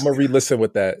 I'm going to re-listen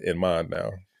with that in mind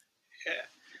now.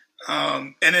 Yeah.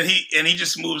 And then he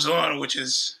just moves on, which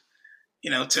is...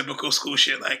 typical school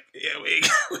shit. Like, we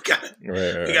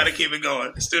gotta keep it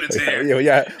going. The students here. We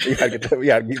gotta keep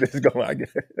this going.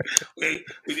 we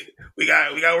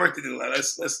got work to do. Like,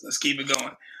 let's keep it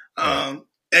going. And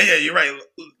yeah, you're right.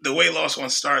 The way Lost One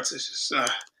starts is just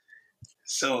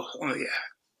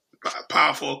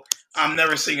powerful. I'm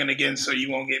never singing again, so you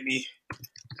won't get me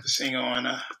to sing on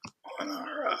our on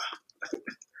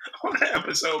the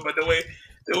episode. But the way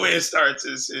it starts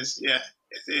is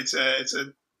it's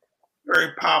a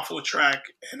very powerful track,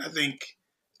 and I think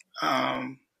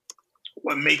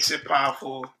what makes it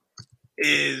powerful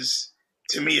is,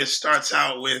 to me, it starts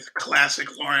out with classic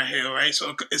Lauryn Hill, right?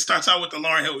 So it starts out with the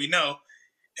Lauryn Hill we know,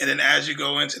 and then as you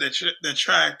go into the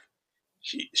track,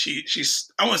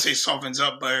 she's I wouldn't say softens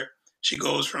up, but she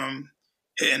goes from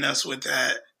hitting us with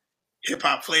that hip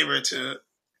hop flavor to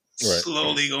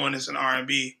slowly going into an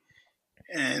R&B.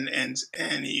 And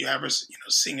you have her,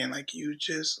 singing like "You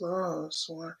Just Lost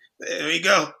One." There we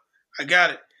go. I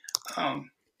got it.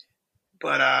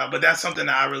 But that's something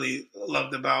that I really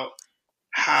loved about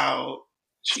how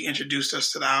she introduced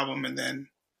us to the album, and then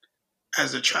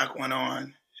as the track went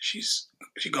on, she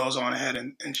goes on ahead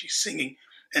and she's singing,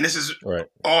 and this is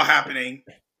all happening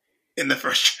in the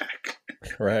first track.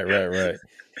 Right.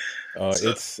 Oh,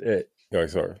 sorry. No,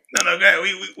 go ahead.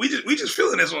 We just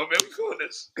feeling this one, man. We feeling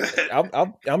this. Go ahead.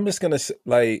 I'm just gonna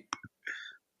like.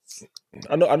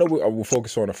 I know we'll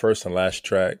focus on the first and last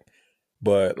track,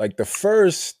 but like the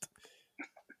first,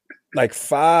 like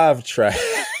 5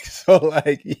 tracks. So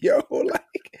like,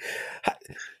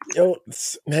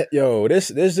 there's a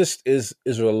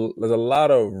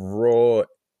lot of raw.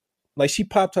 Like she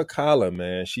popped her collar,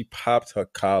 man. She popped her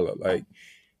collar. Like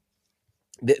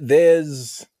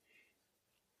there's.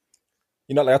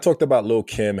 Like I talked about Lil'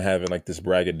 Kim having like this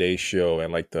braggadocio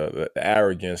and like the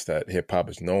arrogance that hip hop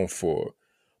is known for.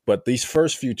 But these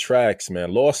first few tracks,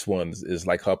 man, Lost Ones is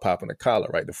like her popping the collar,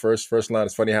 right? The first line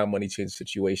is funny how money changed the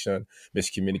situation,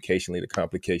 miscommunication lead to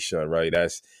complication, right?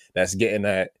 That's getting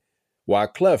at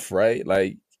Wyclef, right?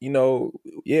 Like,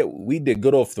 we did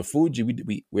good off the food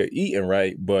we're eating,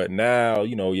 right? But now,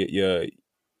 your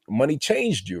money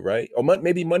changed you, right? Or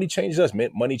maybe money changed us.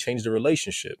 Money changed the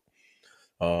relationship.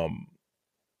 I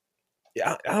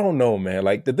don't know, man.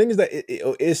 Like the thing is that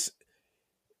it's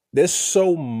there's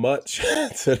so much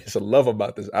to love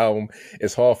about this album.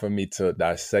 It's hard for me to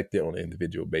dissect it on an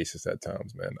individual basis at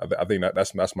times, man. I think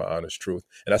that's my honest truth,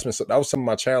 and that was some of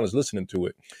my challenge listening to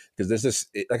it, because there's this,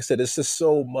 like I said, it's just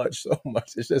so much.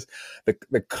 It's just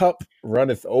the cup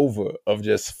runneth over of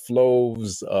just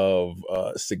flows of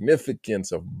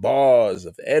significance, of bars,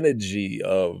 of energy,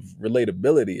 of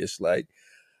relatability. It's like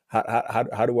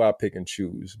how do I pick and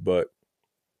choose? But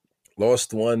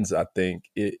Lost Ones, I think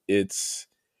it's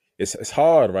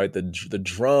hard, right? The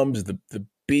drums, the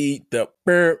beat, the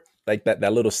burp, like that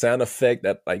little sound effect,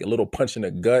 that like a little punch in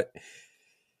the gut,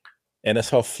 and it's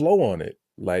her flow on it.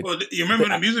 Like, well, you remember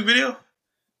the music video?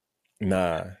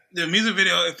 Nah. the music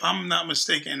video, if I'm not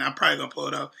mistaken, I'm probably gonna pull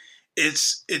it up.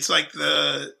 It's like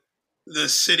the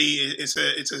city.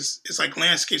 It's like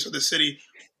landscapes of the city,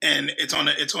 and it's on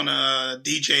a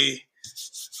DJ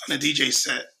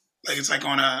set. Like it's like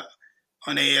on a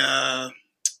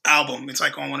album. It's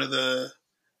like on one of the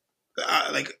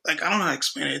like I don't know how to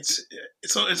explain it.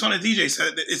 It's on a DJ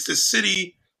set. It's the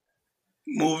city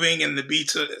moving and the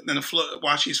beats and the flow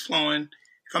while she's flowing.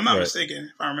 If I'm not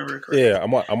mistaken, if I remember it correctly. Yeah,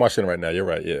 I'm watching it right now. You're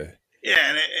right. Yeah.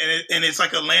 Yeah, and it's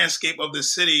like a landscape of the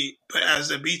city, but as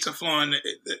the beats are flowing,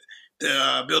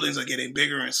 the buildings are getting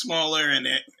bigger and smaller, and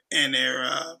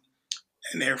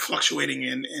they're fluctuating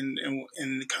in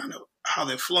kind of how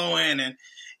they're flowing, and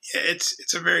yeah,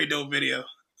 it's a very dope video.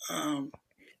 And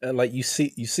like you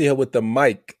see her with the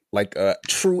mic, like a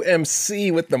true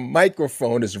MC with the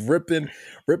microphone, is ripping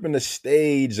the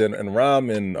stage and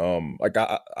rhyming. Like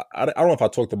I don't know if I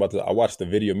talked about this. I watched the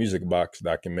Video Music Box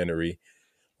documentary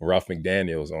with Ralph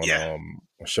McDaniels on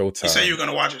Showtime. You said you were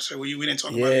gonna watch it, so we didn't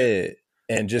talk about it.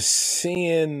 Yeah, and just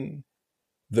seeing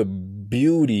the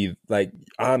beauty, like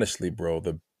honestly, bro,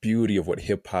 the beauty of what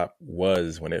hip hop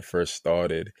was when it first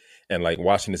started, and like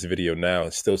watching this video now,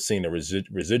 still seeing the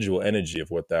residual energy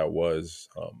of what that was.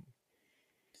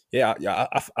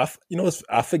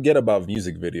 I forget about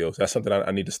music videos. That's something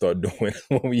I need to start doing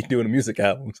when we doing the music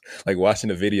albums, like watching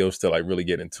the videos to like really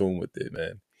get in tune with it,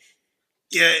 man.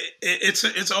 Yeah,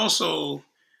 it's also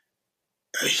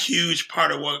a huge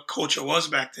part of what culture was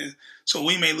back then. So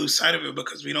we may lose sight of it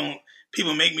because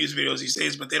people make music videos these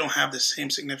days, but they don't have the same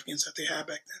significance that they had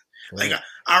back then. Right. Like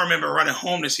I remember running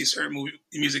home to see certain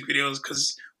music videos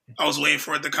because I was waiting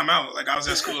for it to come out. Like I was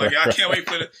at school, like I can't wait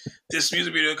for this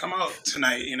music video to come out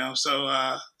tonight. So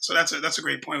that's a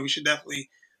great point. We should definitely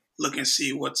look and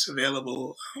see what's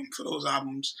available for those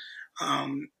albums.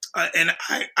 And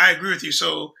I agree with you.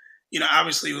 So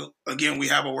obviously, again, we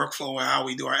have a workflow of how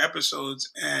we do our episodes,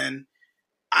 and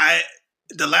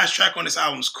the last track on this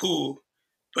album is cool,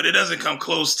 but it doesn't come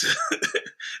close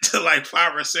to like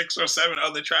 5 or 6 or 7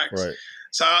 other tracks. Right.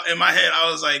 So in my head, I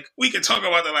was like, we can talk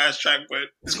about the last track, but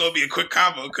it's gonna be a quick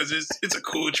combo because it's a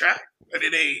cool track, but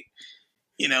it ain't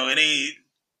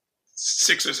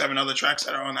 6 or 7 other tracks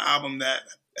that are on the album that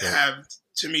have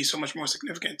to me so much more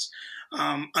significance.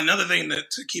 Another thing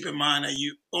to keep in mind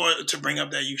to bring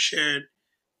up that you shared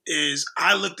is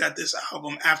I looked at this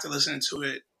album after listening to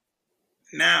it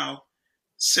now,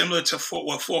 similar to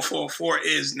what 444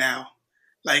 is now.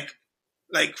 Like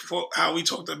for how we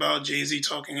talked about Jay-Z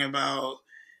talking about,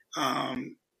 how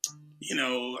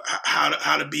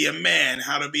to be a man,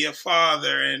 how to be a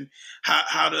father, and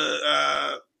how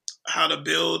to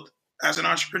build as an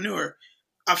entrepreneur.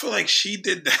 I feel like she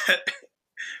did that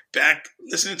back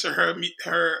listening to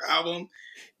her album.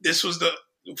 This was the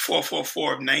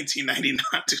 444 of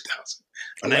 1999, 2000.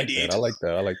 I like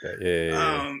that.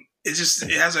 Yeah. It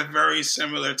has a very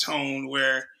similar tone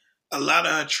where a lot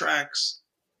of her tracks,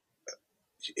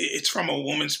 it's from a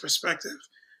woman's perspective,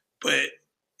 but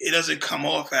it doesn't come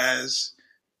off as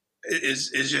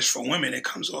it's just for women. It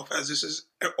comes off as this is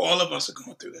all of us are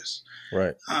going through this,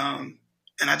 right? And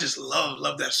I just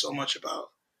love that so much about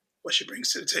what she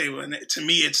brings to the table. And to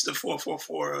me, it's the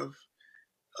 444 of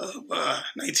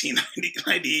 1990,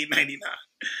 98, 99.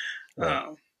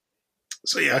 Right.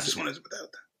 So yeah, I just wanted to put that out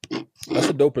there. That's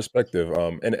a dope perspective.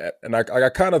 And I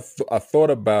kind of I thought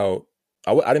about.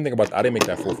 I didn't make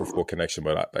that 444 connection,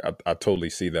 but I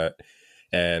totally see that.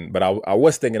 But I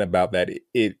was thinking about that.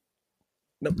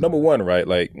 Number one, right?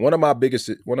 Like one of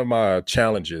my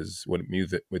challenges with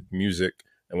music,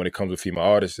 and when it comes to female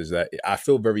artists, is that I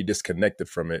feel very disconnected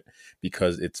from it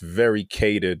because it's very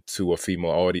catered to a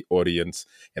female audience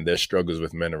and their struggles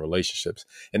with men and relationships.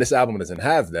 And this album doesn't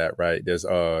have that, right? There's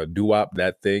doo-wop,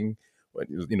 that thing.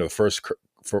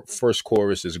 First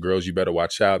chorus is "Girls, you better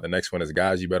watch out." The next one is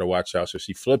 "Guys, you better watch out." So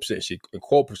she flips it, she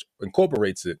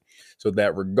incorporates it, so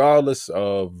that regardless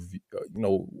of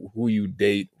who you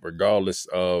date, regardless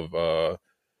of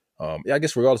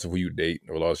regardless of who you date,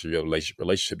 regardless of your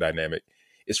relationship dynamic,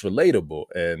 it's relatable.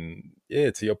 And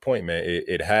yeah, to your point, man,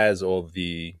 it has all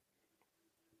the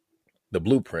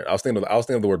blueprint. I was thinking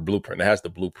of the word blueprint. It has the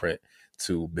blueprint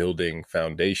to building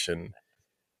foundation,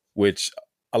 which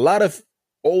a lot of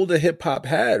older hip hop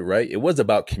had, right? It was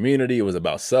about community. It was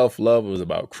about self-love. It was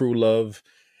about crew love.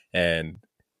 And,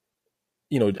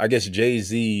 I guess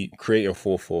Jay-Z creating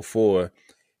 444,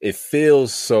 it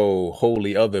feels so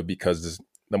wholly other because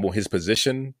number one, his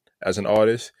position as an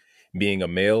artist, being a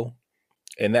male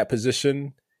in that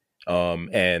position.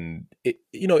 And it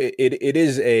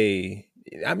is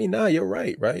I mean, nah, you're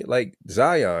right, right? Like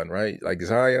Zion, right? Like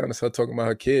Zion is her talking about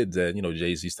her kids, and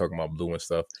Jay-Z's talking about Blue and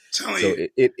stuff. I'm telling So you.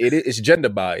 it's gender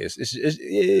bias. It's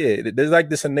yeah, there's like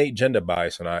this innate gender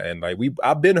bias on our end. Like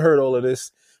I've been heard all of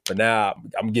this, but now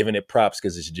I'm giving it props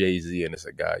because it's Jay-Z and it's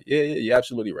a guy. Yeah, you're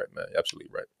absolutely right, man. You're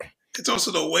absolutely right. It's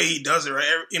also the way he does it,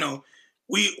 right?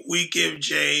 We give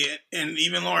Jay and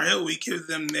even Lauryn Hill, we give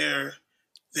them their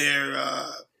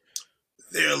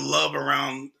love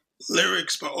around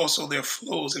lyrics, but also their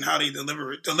flows and how they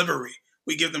delivery.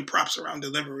 We give them props around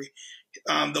delivery.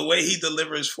 The way he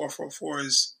delivers 444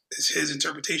 is his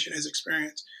interpretation, his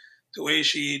experience. The way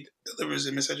she delivers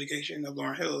the Miseducation of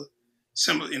Lauryn Hill,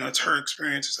 similar, it's her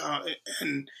experience. It's how,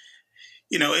 and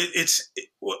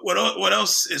what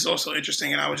else is also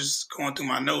interesting. And I was just going through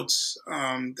my notes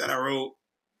that I wrote,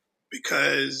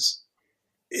 because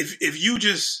if you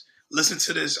just listen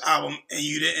to this album and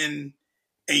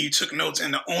you took notes,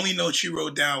 and the only notes you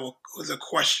wrote down were the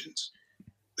questions,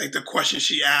 like the questions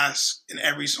she asked in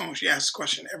every song. She asked a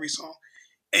question in every song,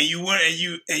 and you went and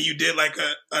you did like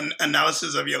an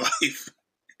analysis of your life.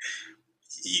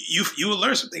 You will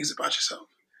learn some things about yourself.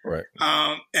 Right.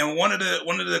 And one of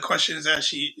the questions that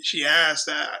she asked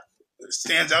that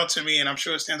stands out to me, and I'm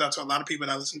sure it stands out to a lot of people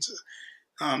that listen to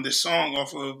this song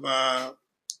off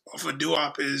of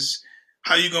Doo-Wop, is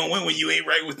how you gonna win when you ain't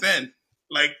right within?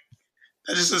 Like,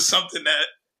 that just is something that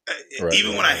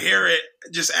even when I hear it,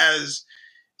 just as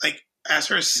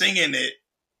her singing it,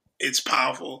 it's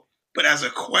powerful. But as a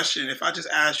question, if I just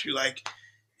ask you, like,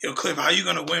 yo, Cliff, how you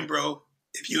gonna win, bro,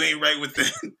 if you ain't right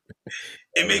within?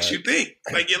 It makes you think.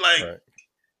 Like, you're like,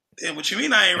 damn, what you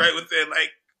mean I ain't right within?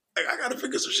 Like I gotta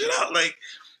figure some shit out. Like,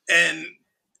 and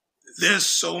there's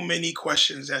so many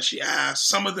questions that she asks.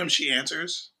 Some of them she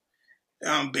answers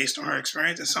based on her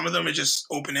experience, and some of them are just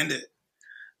open-ended.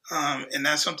 And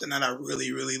that's something that I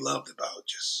really, really loved about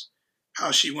just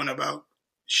how she went about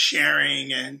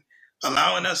sharing and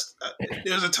allowing us.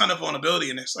 There's a ton of vulnerability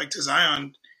in this. Like, to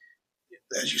Zion,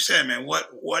 as you said, man, what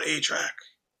a track.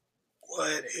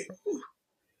 What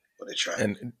a track.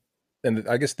 And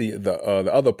I guess the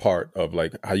other part of,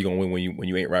 like, how you gonna win when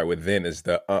you ain't right within is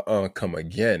the come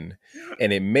again,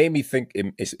 and it made me think.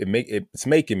 It's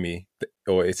made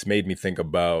me think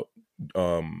about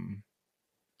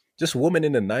just women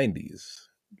in the 90s,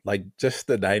 like just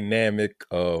the dynamic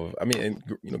of, I mean,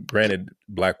 and, granted,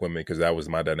 Black women, because that was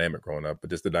my dynamic growing up,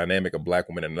 but just the dynamic of Black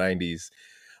women in the 90s,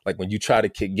 like when you try to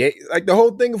kick game, like the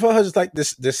whole thing for her is like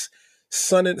this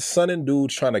son and dude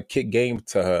trying to kick game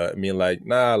to her. I mean, like,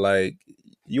 nah, like,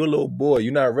 you a little boy,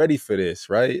 you're not ready for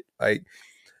this, right? Like,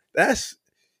 that's,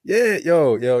 yeah,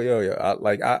 yo.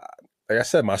 Like I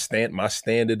said, my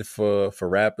standard for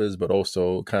rappers, but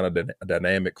also kind of the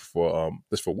dynamic for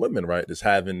just for women, right? Just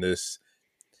having this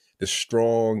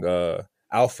strong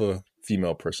alpha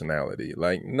female personality.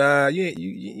 Like, nah,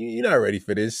 you're not ready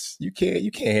for this. You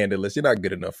can't handle this. You're not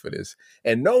good enough for this.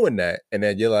 And knowing that, and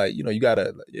then you're like, you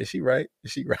gotta, is she right?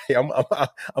 Is she right?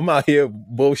 I'm out here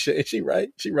bullshit. Is she right?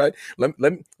 She right? Let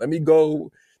me go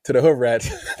to the hood rats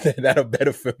that'll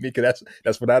better for me, because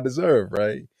that's what I deserve,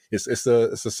 right? It's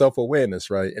a self-awareness,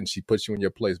 right? And she puts you in your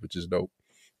place, which is dope.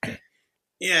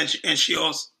 Yeah, and she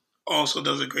also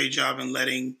does a great job in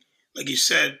letting, like you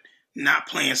said, not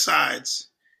playing sides.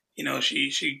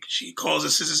 She calls the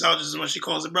sisters out just as much as she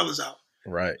calls the brothers out.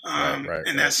 Right.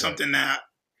 And that's something that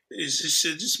is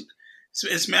just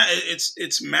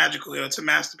it's magical. It's a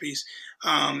masterpiece.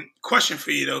 Question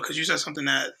for you though, because you said something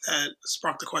that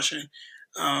sparked the question.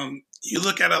 You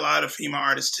look at a lot of female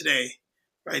artists today,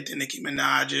 right? The Nicki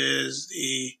Minaj's,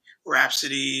 the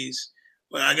Rhapsodies.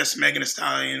 Well, I guess Megan Thee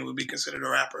Stallion would be considered a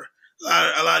rapper.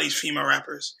 A lot of these female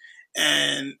rappers,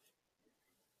 and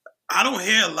I don't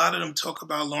hear a lot of them talk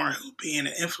about Lauryn Hill being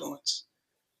an influence.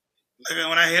 Like,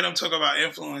 when I hear them talk about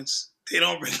influence, they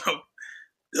don't bring up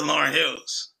the Lauryn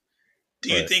Hills.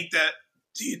 Do you think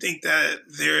that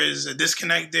there is a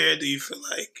disconnect there? Do you feel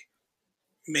like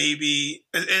maybe,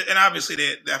 and obviously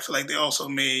I feel like they also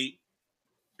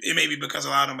it may be because a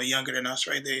lot of them are younger than us,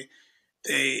 right?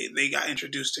 They got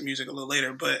introduced to music a little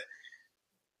later, but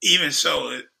even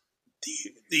so,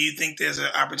 do you think there's an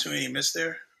opportunity missed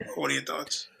there? Or what are your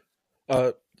thoughts?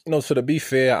 So to be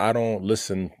fair, I don't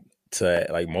listen to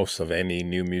like most of any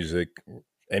new music,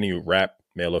 any rap,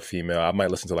 male or female. I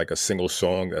might listen to like a single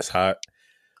song that's hot.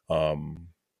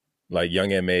 Like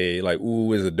Young M.A, like,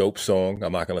 Ooh is a dope song.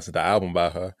 I'm not gonna listen to the album by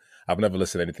her. I've never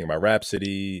listened to anything by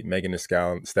Rhapsody, Megan Thee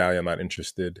Stallion, I'm not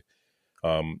interested.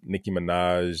 Nicki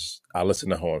Minaj, I listen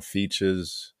to her on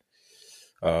features.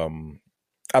 I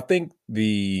think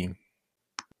to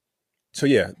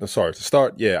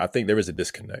start, I think there is a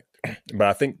disconnect. But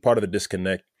I think part of the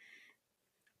disconnect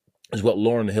is what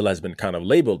Lauryn Hill has been kind of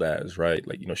labeled as, right?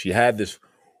 Like, she had this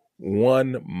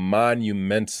one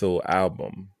monumental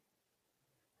album,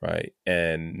 right?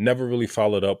 And never really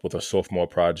followed up with a sophomore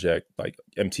project. Like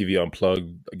MTV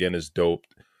Unplugged, again, is dope.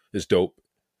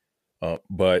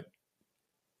 But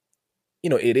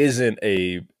it isn't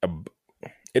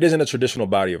it isn't a traditional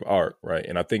body of art, right?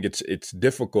 And I think it's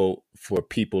difficult for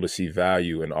people to see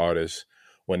value in artists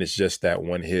when it's just that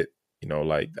one hit.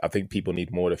 Like, I think people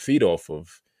need more to feed off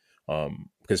of,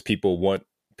 because people want,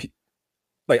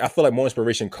 like, I feel like more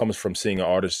inspiration comes from seeing an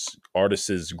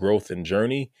artist's growth and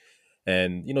journey.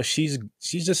 And she's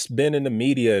just been in the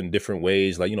media in different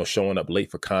ways, like showing up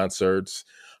late for concerts,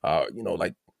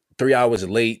 like 3 hours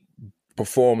late,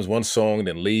 performs one song,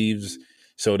 then leaves.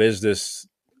 So there's this,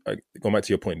 going back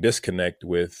to your point, disconnect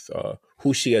with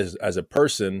who she is as a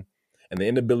person, and the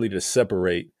inability to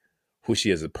separate who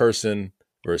she is as a person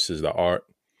versus the art.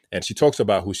 And she talks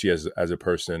about who she is as a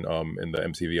person in the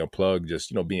MTV Unplugged,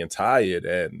 just being tired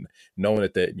and knowing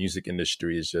that the music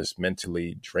industry is just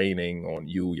mentally draining on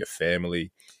you, your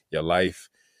family, your life.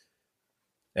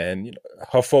 And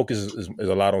her focus is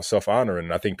a lot on self-honor,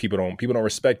 and I think people don't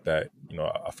respect that.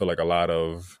 I feel like a lot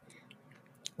of,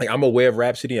 like, I'm aware of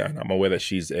Rhapsody, and I'm aware that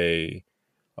she's a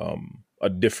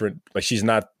different, like, she's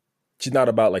not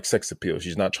about like sex appeal.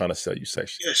 She's not trying to sell you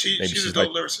sex. Yeah, she's a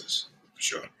dope lyricist for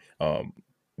sure.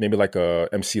 Maybe like a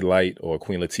MC Lyte or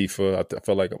Queen Latifah. I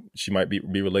feel like she might be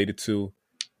related to.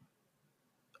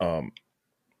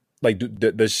 Like,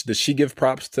 does she give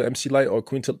props to MC Lyte or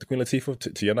Queen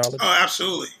Latifah, to your knowledge? Oh,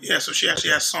 absolutely. Yeah, so she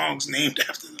actually has songs named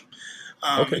after them.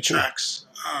 Okay, cool. Tracks.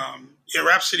 Yeah,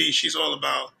 Rhapsody, she's all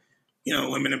about,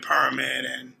 women empowerment.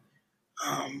 And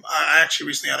I actually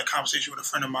recently had a conversation with a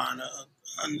friend of mine, a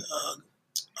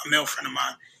male friend of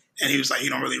mine, and he was like, he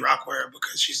don't really rock with her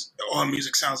because all her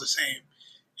music sounds the same.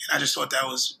 And I just thought that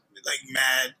was like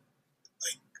mad,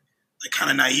 like kind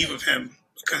of naive of him,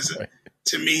 because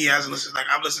to me, he hasn't listened. Like,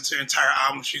 I've listened to the entire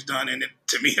album she's done, and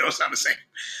to me, it don't sound the same.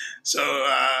 So,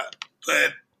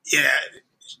 but yeah,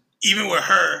 even with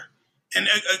her, and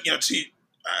I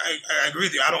agree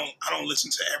with you. I don't listen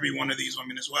to every one of these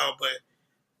women as well, but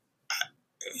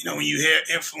when you hear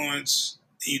influence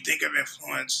and you think of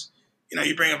influence,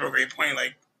 you bring up a great point.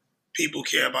 Like, people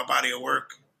care about body of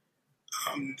work.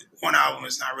 One album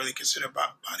is not really considered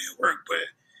body of work, but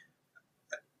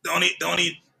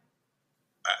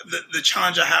the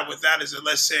challenge I have with that is that,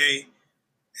 let's say,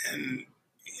 and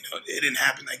it didn't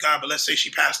happen, thank God, but let's say she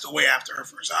passed away after her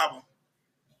first album.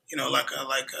 There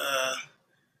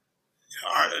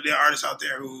are artists out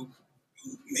there who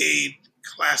made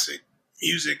classic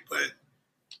music, but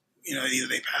either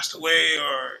they passed away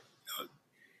or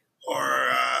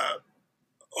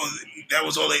that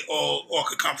was all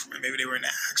could come from it. Maybe they were in an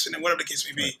accident, whatever the case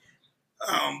may be.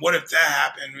 What if that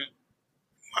happened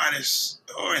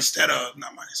instead of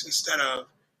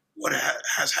what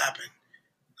has happened?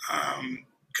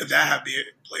 Could that have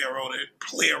played a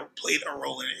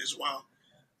role in it as well?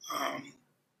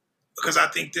 Because I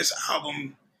think this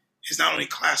album is not only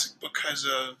classic because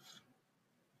of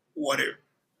what it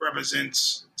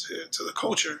represents to the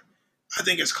culture. I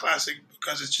think it's classic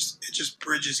because it just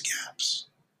bridges gaps,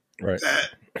 right?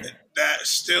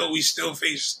 That we still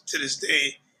face to this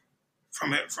day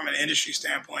from an industry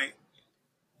standpoint.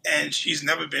 And she's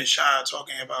never been shy of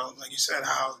talking about, like you said,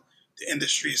 how the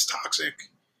industry is toxic.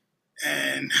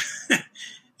 And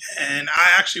and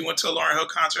I actually went to a Lauryn Hill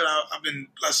concert. I've been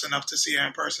blessed enough to see her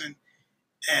in person,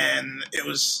 and it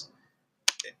was,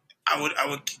 I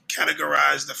would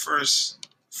categorize the first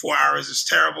 4 hours as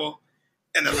terrible,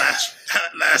 and the last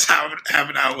half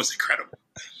an hour was incredible.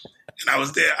 And I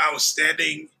was there. I was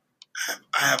standing.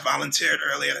 I have volunteered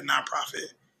early at a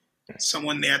nonprofit.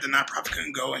 Someone there at the nonprofit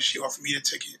couldn't go, and she offered me the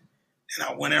ticket. And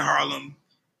I went in Harlem,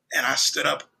 and I stood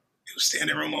up. It was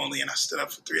standing room only, and I stood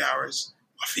up for 3 hours.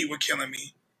 My feet were killing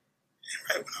me. And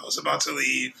right when I was about to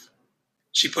leave,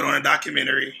 she put on a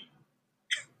documentary,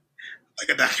 like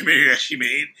a documentary that she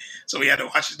made. So we had to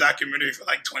watch the documentary for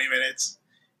like 20 minutes.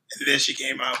 And then she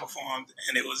came out and performed,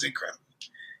 and it was incredible.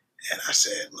 And I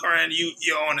said, Lauryn,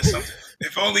 you're on to something.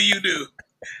 If only you do.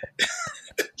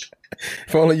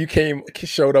 If only you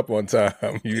showed up on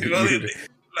time. You'd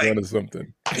on to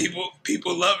something.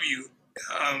 People love you.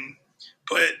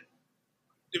 But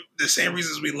the same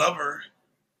reasons we love her,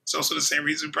 it's also the same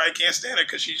reason we probably can't stand her,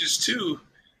 because she's just too,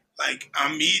 like,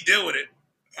 I'm me, deal with it.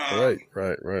 Right.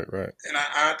 And I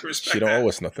have to respect that. She don't owe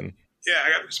us nothing. Yeah, I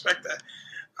got to respect that.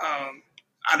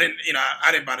 I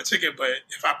didn't buy the ticket, but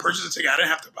if I purchased the ticket, I didn't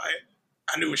have to buy it.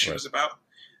 I knew what she was about.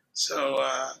 So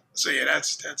yeah,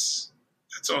 that's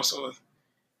also,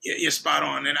 you're spot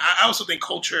on. And I also think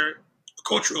culture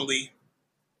culturally,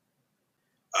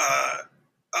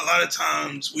 a lot of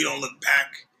times we don't look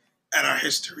back at our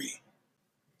history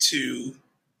to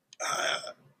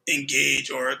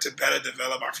engage or to better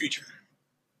develop our future.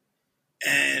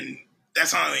 And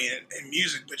that's not only in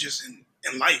music, but just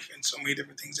in life and so many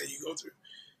different things that you go through.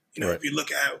 You know, Right. if you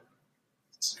look at,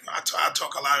 I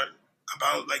talk a lot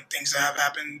about like things that have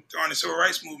happened during the civil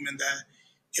rights movement that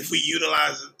if we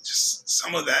utilize just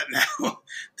some of that now,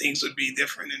 things would be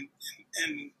different.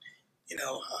 And you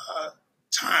know,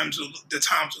 the times will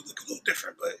look a little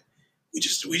different, but we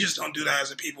just don't do that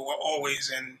as a people. We're always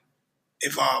in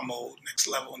evolve mode, next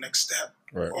level, next step.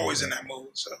 Right. We're always in that mode.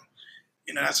 So,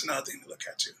 you know, that's another thing to look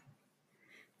at too.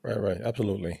 Right.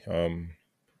 Absolutely.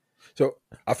 So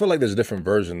I feel like there's different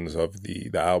versions of the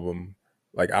album.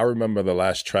 Like I remember the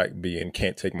last track being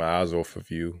 "Can't Take My Eyes Off of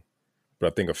You," but I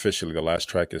think officially the last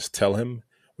track is "Tell Him,"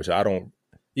 which I don't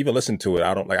even listen to it.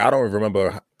 I don't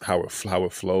remember how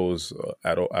it flows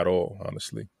at all.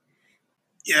 Honestly.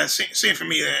 Yeah, same for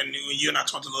me. And you and I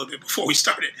talked a little bit before we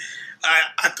started.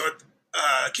 I thought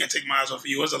 "Can't Take My Eyes Off of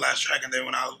You" was the last track, and then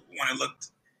when I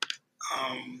looked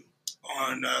on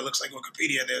looks like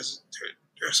Wikipedia, there's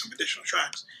some additional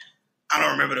tracks. I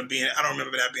don't remember that being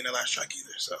the last track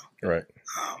either. So Right.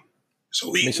 So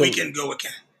we can go with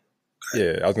Ken.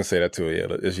 Yeah, I was gonna say that too. Yeah,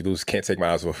 if you lose "Can't Take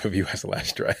My Eyes Off of You" as the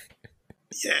last track.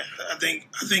 Yeah, I think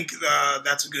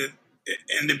that's a good,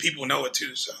 and then people know it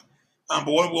too. So, but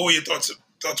what were your thoughts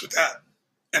with that,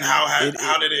 and how did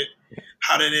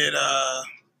it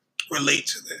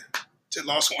relate to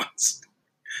Lost Ones?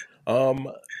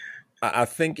 I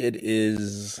think it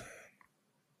is.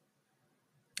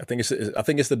 I think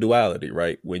it's the duality,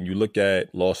 right? When you look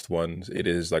at Lost Ones, it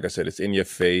is, like I said, it's in your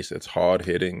face, it's hard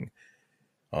hitting.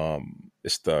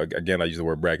 It's again, I use the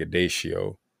word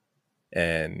braggadocio,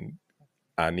 and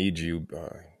I need you,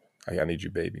 I need you,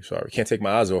 baby. Sorry, can't take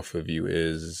my eyes off of you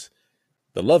is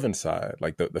the loving side,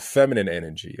 like the feminine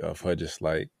energy of her, just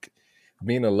like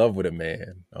being in love with a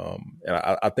man. And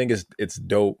I think it's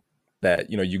dope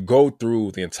that, you know, you go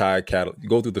through the entire catalog, you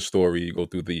go through the story, you go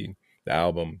through the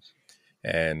album.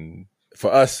 And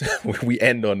for us, we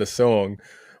end on the song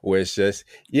where it's just,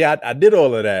 yeah, I did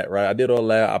all of that, right? I did all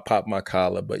that. I popped my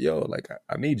collar, but yo, like,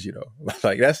 I need you though.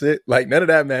 Like, that's it. Like, none of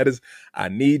that matters. I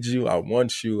need you. I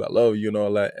want you. I love you and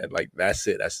all that. And like, that's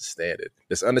it. That's the standard.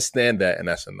 Just understand that. And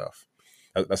that's enough.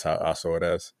 That's how I saw it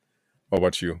as. What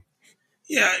about you?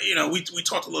 Yeah, you know, we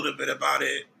talked a little bit about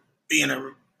it being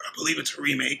I believe it's a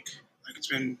remake. Like, it's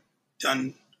been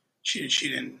done. She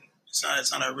didn't, it's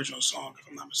not an original song, if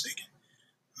I'm not mistaken.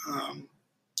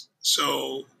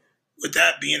 So with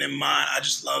that being in mind, I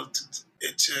just loved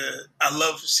it I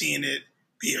love seeing it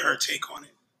be her take on it.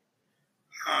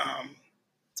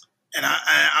 And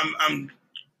I'm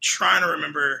trying to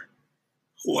remember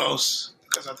who else,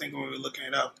 because I think when we were looking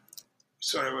it up,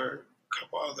 so there were a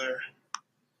couple other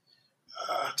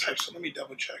types. So let me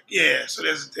double check. Yeah, so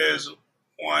there's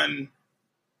one.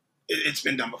 It's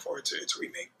been done before. It's a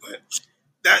remake, but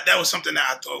that was something that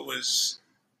I thought was.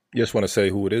 You just want to say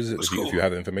who it is Cool. if you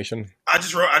have the information? I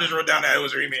just wrote down that it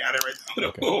was a remake. I didn't write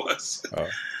down who it was.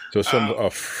 So it's from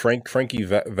Frankie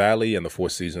Valli and the Four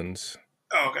Seasons.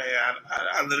 Okay, yeah.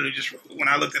 I literally just wrote, when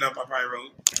I looked it up, I probably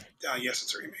wrote down, yes,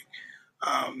 it's a remake.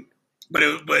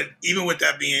 But even with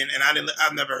that being, and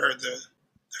I've never heard the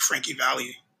Frankie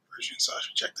Valli version, so I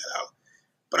should check that out.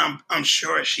 But I'm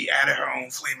sure she added her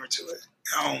own flavor to it,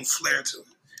 her own flair to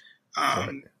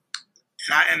it.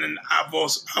 And I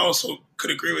also could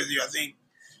agree with you. I think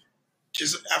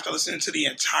just after listening to the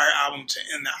entire album to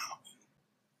end the album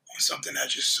on something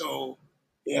that's just so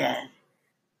warm,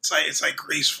 it's like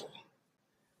graceful.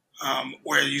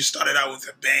 Where you started out with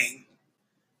a bang.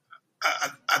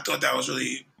 I thought that was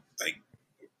really like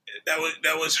that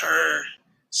was her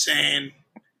saying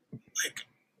like,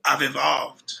 I've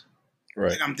evolved.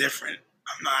 Right. Like, I'm different.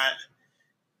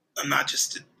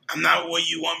 I'm not what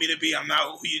you want me to be. I'm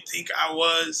not who you think I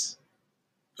was,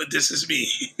 but this is me.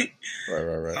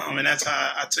 Right. And that's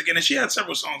how I took it. And she had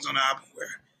several songs on the album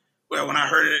where when I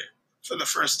heard it for the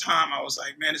first time, I was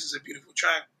like, man, this is a beautiful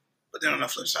track. But then on the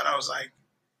flip side, I was like,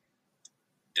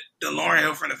 the Lauryn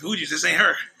Hill from the Fugees, this ain't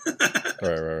her.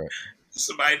 Right. It's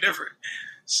somebody different.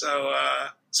 So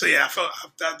yeah,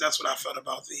 that's what I felt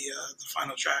about the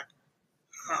final track,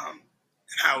 and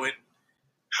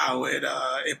how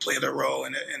it played a role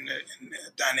in the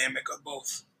dynamic of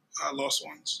both Lost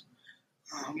Ones,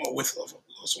 or with Lost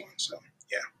Ones. So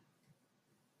yeah.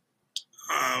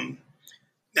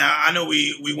 Now I know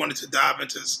we wanted to dive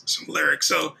into some lyrics.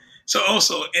 So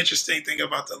also interesting thing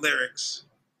about the lyrics.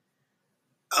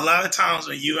 A lot of times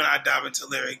when you and I dive into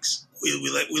lyrics,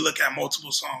 we look at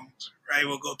multiple songs, right?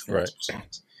 We'll go through Right. multiple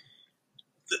songs.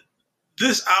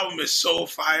 This album is so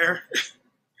fire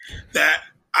that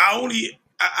I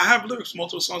have lyrics for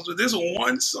multiple songs, but there's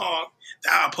one song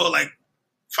that I put like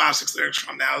 5-6 lyrics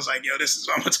from that I was like, yo, this is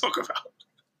what I'm gonna talk about.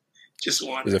 Just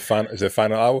one. Is it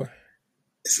final hour?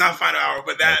 It's not Final Hour,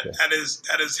 but that Okay.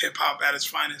 that is hip hop at its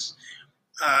finest.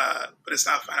 But it's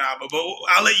not Final Hour. But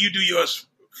I'll let you do yours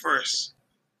first.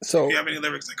 So If you have any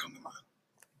lyrics that come to mind.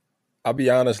 I'll be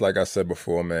honest, like I said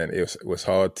before, man, it was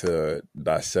hard to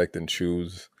dissect and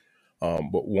choose.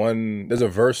 But there's a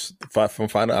verse from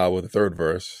Final Hour, the third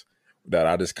verse, that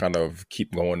I just kind of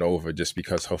keep going over just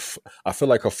because I feel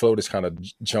like her flow just kind of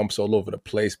jumps all over the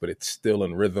place, but it's still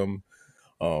in rhythm.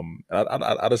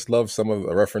 I just love some of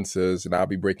the references, and I'll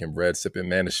be breaking bread, sipping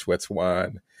Manischewitz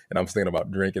wine, and I'm thinking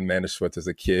about drinking Manischewitz as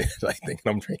a kid, like thinking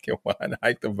I'm drinking wine,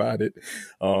 hyped about it.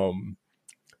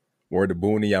 Word to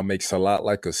Booney, I make salat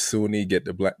like a Sunni, get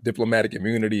the diplomatic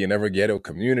immunity and never ghetto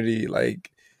community. Like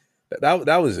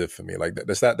that was it for me. Like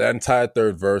that entire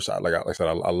third verse. Like I said,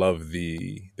 I love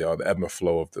the ebb and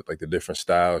flow of the different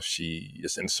styles she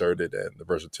just inserted and the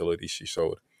versatility she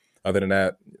showed. Other than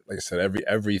that, like I said,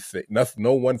 everything, nothing,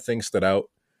 no one thing stood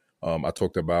out. I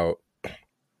talked about,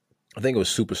 I think it was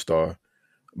Superstar,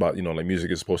 about like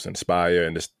music is supposed to inspire,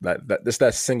 and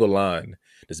that single line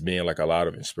just being like a lot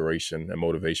of inspiration and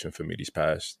motivation for me these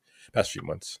past few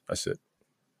months. That's it.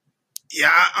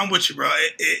 Yeah, I'm with you, bro.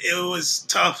 It was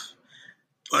tough,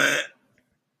 but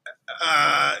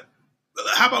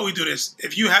how about we do this?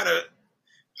 If you had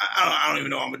I don't even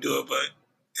know how I'm gonna do it, but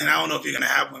and I don't know if you're gonna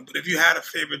have one, but if you had a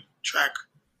favorite track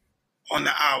on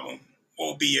the album, what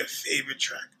would be your favorite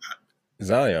track?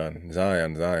 Zion. Yeah.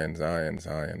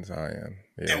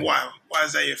 And why? Why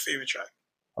is that your favorite track?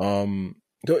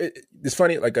 It's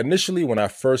funny. Like initially, when I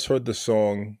first heard the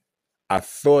song, I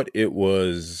thought it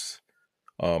was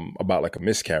about like a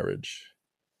miscarriage.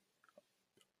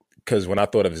 Because when I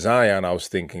thought of Zion, I was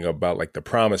thinking about like the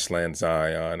Promised Land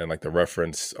Zion and like the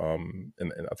reference, and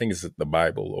I think it's the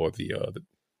Bible or the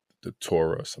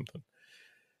Torah or something.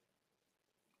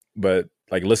 But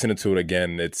like listening to it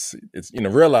again, it's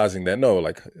realizing that no,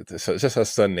 like it's just her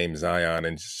son named Zion,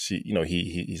 and she,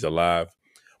 he's alive,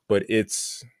 but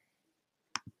it's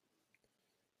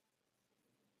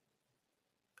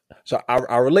so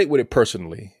I relate with it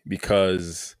personally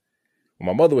because when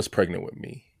my mother was pregnant with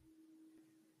me,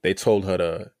 they told her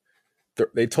to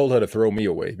throw me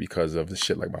away because of the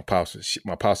shit like my pops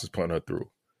was putting her through.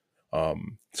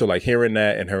 So like hearing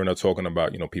that and hearing her talking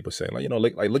about, people saying like,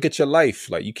 look at your life.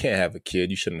 Like you can't have a kid.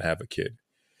 You shouldn't have a kid.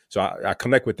 So I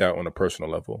connect with that on a personal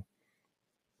level.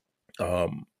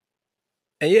 And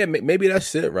yeah, maybe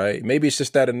that's it, right? Maybe it's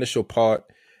just that initial part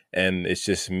and it's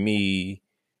just me,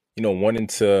 wanting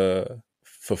to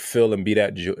fulfill and be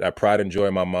that pride and joy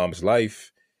in my mom's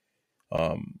life.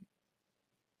 And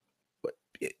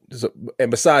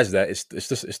besides that,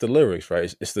 it's the lyrics,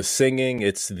 right? It's the singing,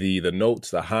 it's the notes,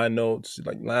 the high notes,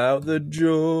 like now the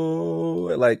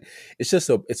joy. Like it's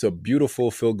a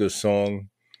beautiful feel good song,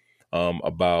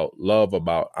 about love,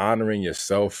 about honoring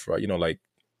yourself, right?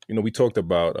 We talked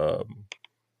about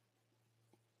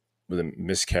the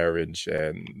miscarriage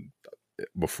and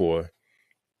before,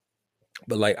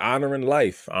 but like honoring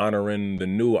life, honoring the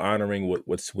new, honoring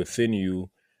what's within you.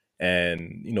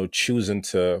 And choosing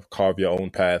to carve your own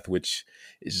path, which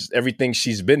is everything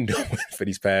she's been doing for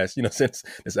these past, since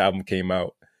this album came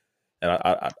out. And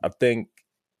I think,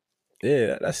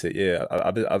 yeah, that's it. Yeah,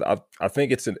 I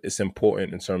think it's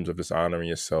important in terms of just honoring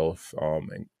yourself,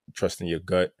 and trusting your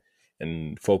gut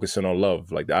and focusing on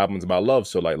love. Like the album's about love,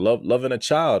 so like loving a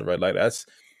child, right? Like that's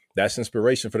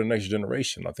inspiration for the next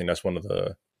generation. I think that's one of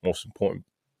the most important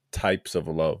types of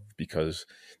love because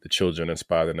the children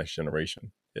inspire the next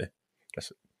generation. Yeah,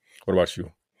 that's it. What about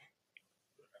you?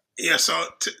 Yeah, so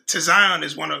to Zion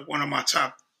is one of my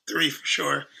top 3 for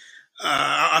sure.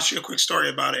 I'll share a quick story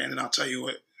about it, and then I'll tell you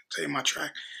my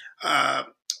track. I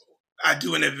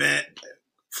do an event,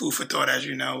 Food for Thought, as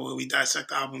you know, where we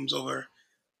dissect albums over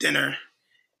dinner.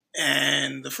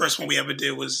 And the first one we ever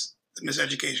did was The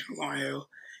Miseducation of Lauryn Hill.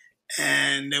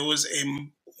 And there was a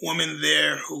woman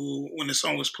there who, when the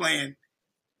song was playing,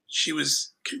 she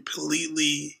was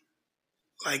completely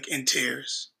like in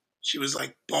tears. She was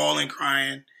like bawling,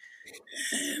 crying.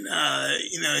 And,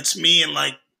 it's me and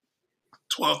like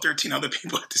 12, 13 other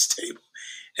people at this table.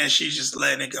 And she's just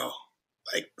letting it go,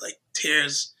 like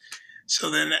tears. So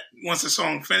then once the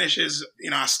song finishes,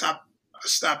 I stop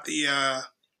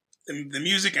the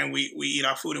music and we eat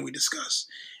our food and we discuss.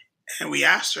 And we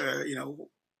asked her,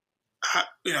 how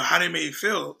did it make you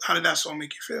feel? How did that song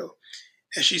make you feel?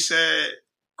 And she said,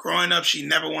 growing up, she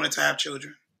never wanted to have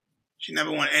children. She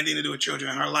never wanted anything to do with children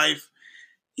in her life.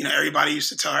 You know, everybody used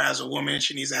to tell her as a woman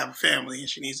she needs to have a family and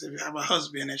she needs to have a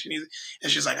husband and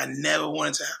she's like, I never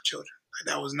wanted to have children. Like,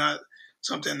 that was not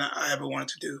something that I ever wanted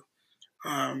to do.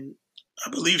 I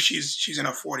believe she's in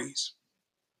her 40s,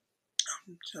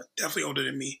 definitely older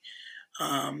than me.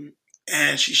 And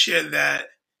she shared that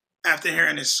after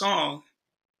hearing this song,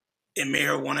 it made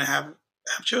her want to have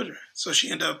children. So she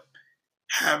ended up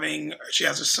she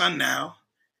has a son now.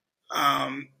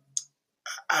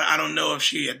 I don't know if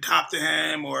she adopted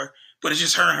him but it's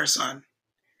just her and her son.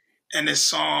 And this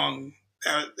song,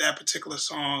 that particular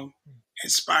song,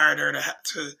 inspired her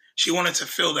she wanted to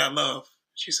feel that love,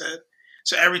 she said.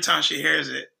 So every time she hears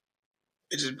it,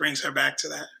 it just brings her back to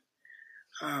that.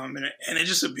 And it's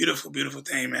just a beautiful, beautiful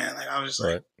thing, man. Like, I was just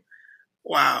like,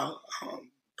 wow.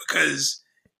 Because,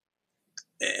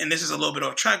 and this is a little bit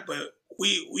off track, but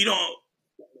we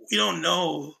don't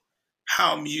know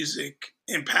how music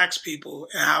impacts people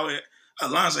and how it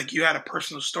aligns. Like, you had a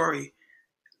personal story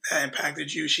that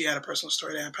impacted you. She had a personal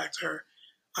story that impacted her.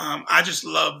 I just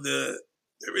love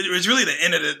it was really the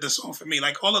end of the song for me.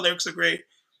 Like, all the lyrics are great,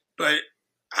 but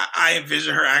I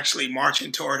envision her actually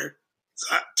marching toward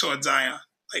Zion.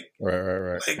 Like,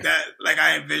 right. Like that. Like,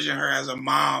 I envision her as a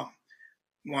mom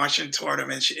marching toward him,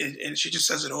 and she just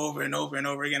says it over and over and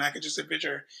over again. I could just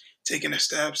envision her taking the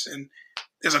steps, and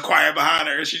there's a choir behind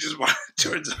her, and she just walked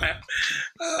towards Zion.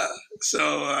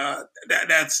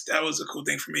 That was a cool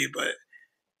thing for me. But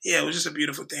yeah, it was just a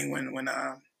beautiful thing when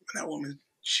that woman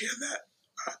shared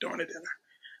that during the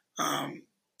dinner.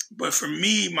 But for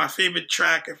me, my favorite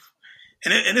track,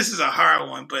 and this is a hard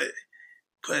one, but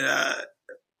I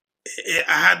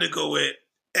had to go with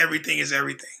 "Everything Is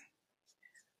Everything."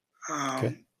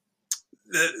 Okay.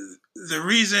 The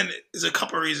reason is a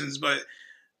couple of reasons, but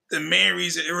the main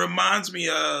reason, it reminds me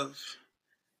of,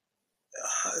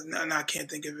 I can't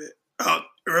think of it. It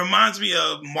reminds me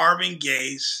of Marvin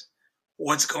Gaye's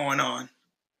 "What's Going On,"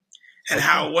 and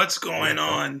how "What's Going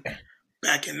On"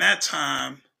 back in that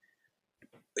time,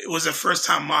 it was the first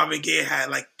time Marvin Gaye had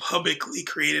like publicly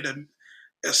created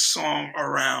a song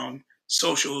around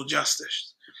social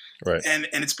justice. Right. And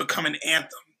it's become an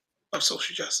anthem of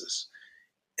social justice.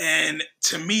 And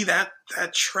to me, that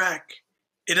track,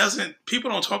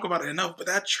 people don't talk about it enough, but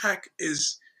that track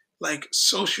is like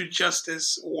social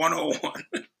justice 101.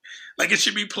 Like, it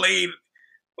should be played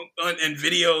in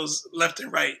videos left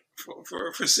and right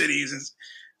for cities.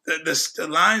 And the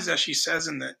lines that she says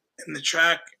in the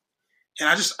track, and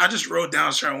I just wrote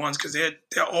down certain ones because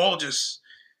they're all just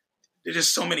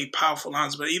so many powerful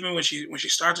lines. But even when she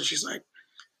starts it, she's like,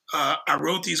 I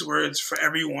wrote these words for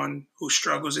everyone who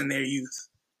struggles in their youth.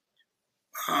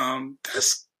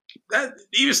 That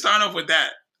even starting off with that,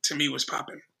 to me, was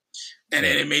popping, and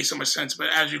it made so much sense. But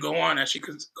as you go on, as she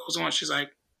goes on, she's like,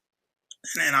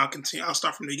 and I'll continue. I'll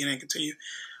start from the beginning and continue.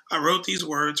 I wrote these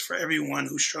words for everyone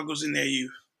who struggles in their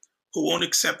youth, who won't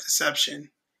accept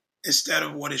deception instead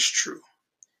of what is true.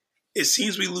 It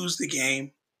seems we lose the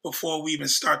game before we even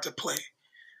start to play.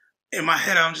 In my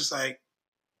head, I'm just like,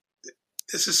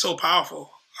 this is so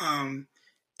powerful.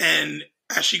 And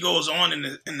as she goes on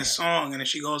in the song, and as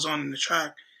she goes on in the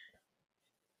track,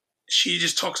 she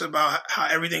just talks about how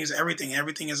everything is everything.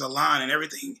 Everything is aligned, and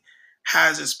everything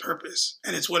has its purpose,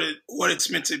 and it's what it's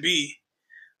meant to be.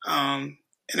 And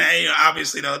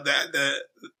obviously,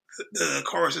 the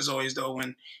chorus is always, though,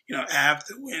 when,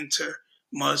 after winter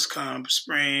must come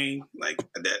spring, like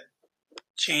that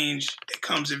change, it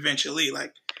comes eventually.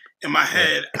 Like, in my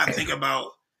head, I think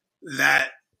about that,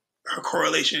 her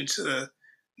correlation to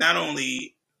not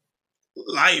only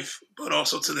life, but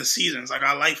also to the seasons. Like,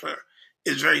 our life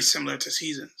is very similar to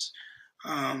seasons.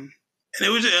 And it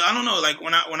was, I don't know, like,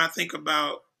 when I think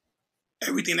about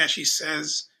everything that she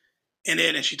says in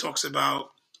it, and she talks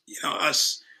about,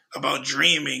 us, about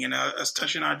dreaming, and us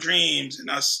touching our dreams, and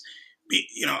us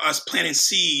planting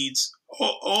seeds,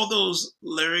 all those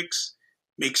lyrics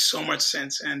make so much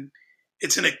sense. And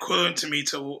it's an equivalent to me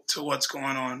to what's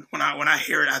going on. When I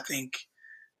hear it, I think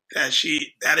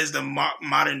that is the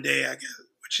modern day, I guess,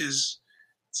 which is,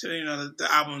 the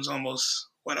album's almost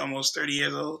 30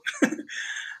 years old.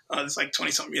 It's like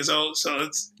 20 something years old. So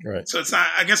it's right. So it's not,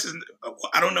 I guess,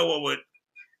 I don't know what would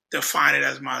define it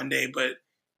as modern day, but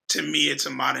to me, it's a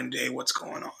modern day what's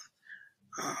going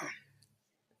on.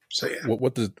 So yeah.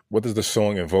 What does the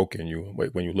song evoke in you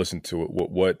when you listen to it?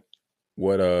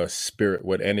 What spirit,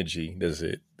 what energy does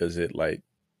it like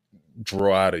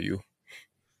draw out of you?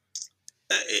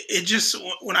 It just,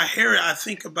 when I hear it, I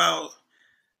think about,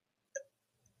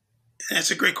 and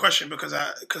it's a great question because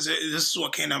this is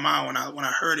what came to mind when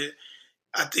I heard it.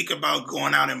 I think about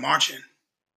going out and marching.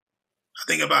 I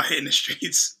think about hitting the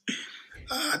streets.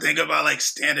 I think about like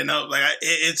standing up. Like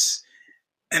it's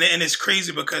and it's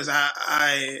crazy because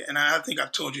I think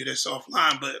I've told you this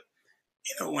offline, but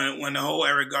when the whole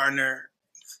Eric Gardner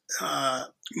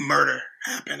murder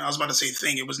happened, I was about to say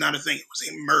thing. It was not a thing. It was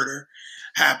a murder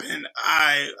happened.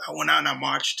 I went out and I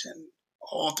marched and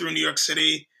all through New York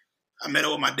City. I met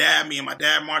up with my dad. Me and my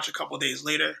dad marched a couple of days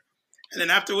later, and then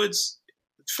afterwards,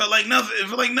 it felt like nothing. It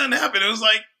felt like nothing happened. It was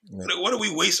like, what do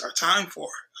we waste our time for?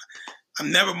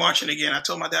 I'm never marching again. I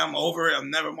told my dad I'm over it. I'm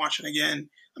never marching again.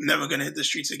 I'm never going to hit the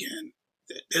streets again.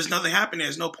 There's nothing happening.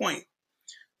 There's no point.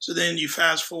 So then you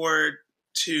fast forward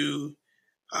to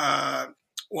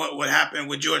what happened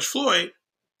with George Floyd,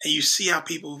 and you see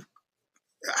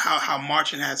how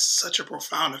marching has such a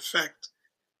profound effect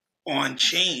on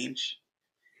change.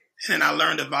 And then I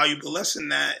learned a valuable lesson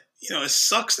that, it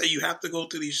sucks that you have to go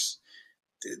through this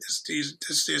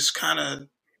kind of,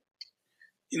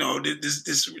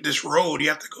 this road. You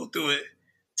have to go through it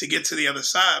to get to the other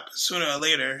side. But sooner or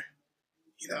later,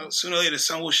 the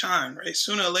sun will shine, right?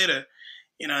 Sooner or later,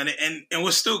 and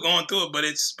we're still going through it, but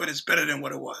it's better than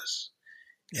what it was.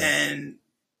 Yeah. And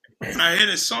when I hear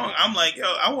this song, I'm like, yo,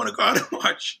 I want to go out and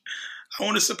march. I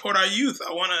want to support our youth.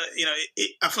 I want to,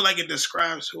 I feel like it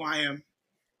describes who I am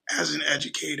as an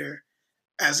educator,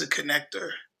 as a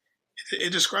connector.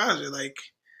 It describes it like,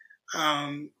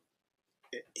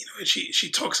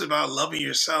 she talks about loving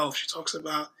yourself. She talks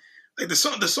about like the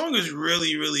song is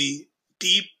really, really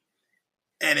deep,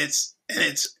 and it's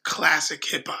classic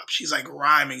hip hop. She's like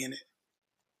rhyming in it.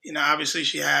 Obviously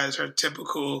she has her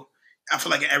typical, I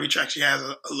feel like in every track she has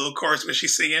a little chorus where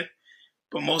she's singing,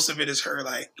 but most of it is her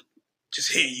like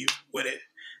just hitting you with it.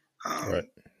 Right.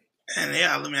 And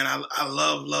yeah, man, I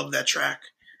love that track.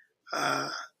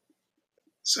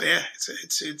 So yeah,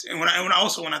 it's and when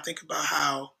I think about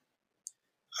how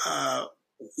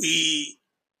we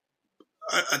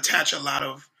attach a lot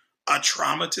of our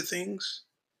trauma to things.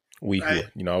 Right?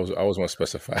 I always want to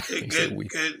specify.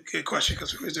 Good question,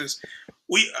 because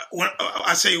when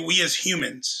I say we as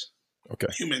humans, okay,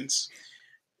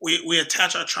 we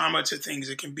attach our trauma to things.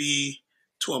 It can be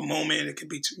to a moment, it can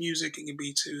be to music, it can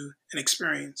be to an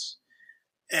experience.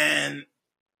 And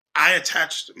I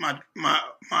attached my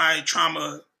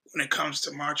trauma when it comes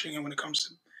to marching and when it comes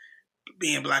to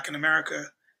being Black in America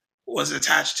was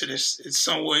attached to this. It's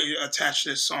some way attached to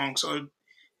this song, so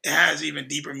it has even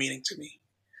deeper meaning to me.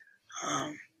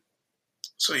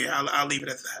 So yeah, I'll leave it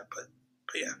at that. But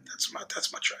yeah, that's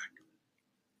my track.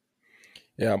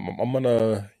 Yeah, I'm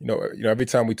gonna every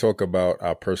time we talk about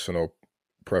our personal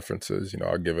preferences,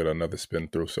 I'll give it another spin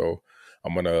through. So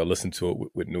I'm gonna listen to it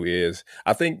with new ears.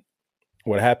 I think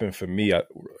what happened for me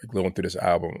going through this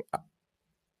album,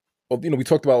 we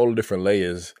talked about all the different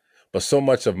layers, but so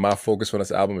much of my focus on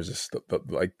this album is just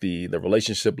the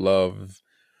relationship, love,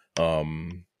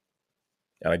 and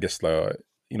I guess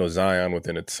Zion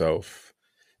within itself.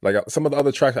 Like some of the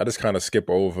other tracks I just kind of skip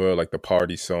over, like the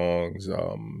party songs.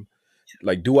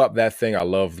 Like Doo Wop, that thing I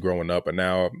loved growing up, and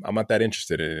now I'm not that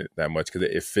interested in it that much because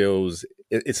it feels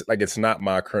it's like it's not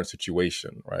my current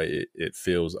situation, right? It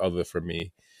feels other for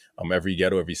me. Every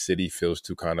ghetto, every city feels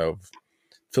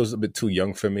a bit too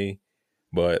young for me.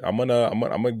 But I'm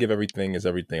gonna give Everything Is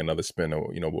Everything another spin.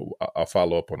 I'll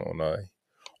follow up on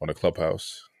a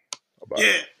Clubhouse.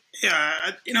 I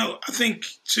think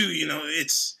too.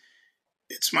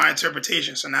 It's my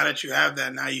interpretation. So now that you have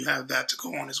that, now you have that to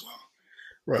go on as well.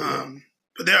 Right.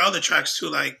 But there are other tracks too,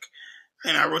 like,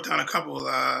 and I wrote down a couple.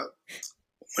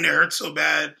 When It Hurts So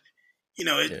Bad,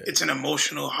 it's an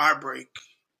emotional heartbreak,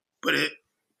 but it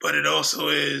also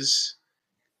is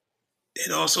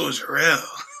real.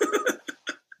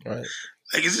 Right.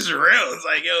 Like, it's just real. It's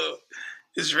like, yo,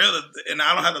 it's real. And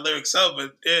I don't have the lyrics up,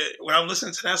 but when I'm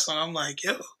listening to that song, I'm like,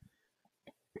 yo,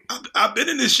 I've been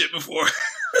in this shit before.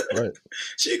 Right.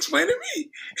 She explained to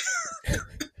me.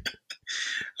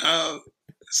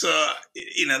 So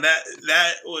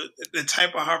that was the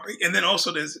type of heartbreak. And then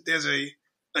also there's a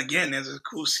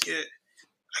cool skit.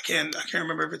 I can't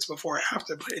remember if it's before or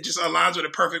after, but it just aligns with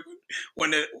it perfect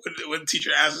when the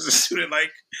teacher asks the student,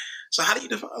 like, so how do you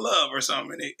define love or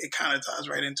something? And it kind of ties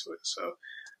right into it. So,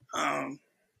 but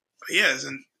yeah,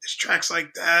 it's tracks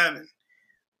like that, and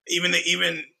even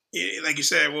like you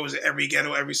said, what was it? Every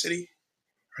ghetto, every city,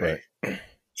 right?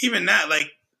 Even that,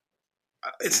 like,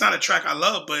 it's not a track I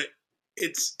love, but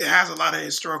it has a lot of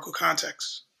historical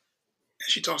context, and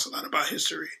she talks a lot about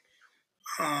history.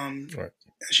 Right.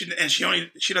 And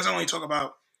she doesn't only talk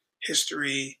about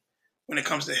history when it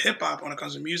comes to hip hop, when it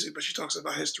comes to music, but she talks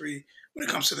about history when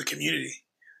it comes to the community.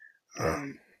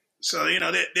 Right. So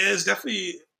there's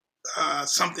definitely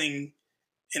something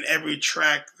in every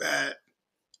track that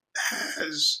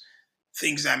has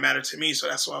things that matter to me. So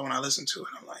that's why when I listen to it,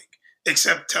 I'm like,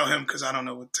 except Tell Him, because I don't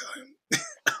know what Tell Him.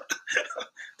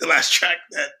 The last track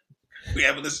that we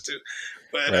haven't listened to.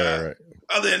 But Right.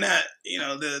 other than that,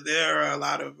 there are a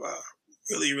lot of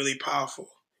really, really powerful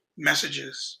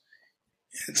messages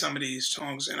in some of these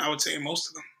songs, and I would say most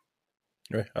of them.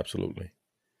 Right. Absolutely.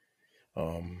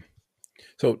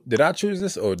 So did I choose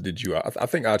this or did you? I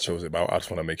think I chose it, but I just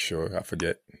want to make sure I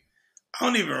forget. I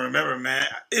don't even remember, man.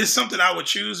 It's something I would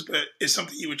choose, but it's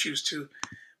something you would choose too.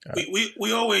 Right.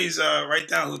 We always write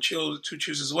down who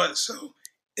chooses what, so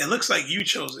it looks like you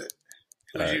chose it.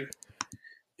 It was you.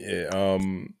 Yeah.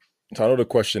 So I know the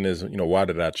question is, why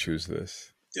did I choose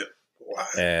this? Yep. Why?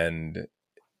 And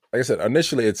like I said,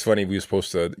 initially it's funny. We were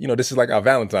supposed to, this is like our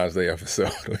Valentine's Day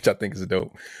episode, which I think is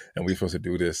dope. And we were supposed to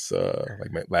do this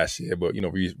like last year, but we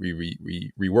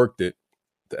reworked it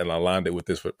and aligned it with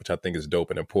this, which I think is dope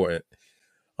and important.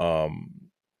 I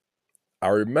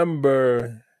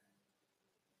remember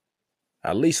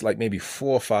at least like maybe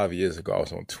 4 or 5 years ago, I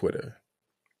was on Twitter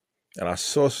and I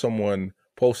saw someone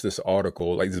post this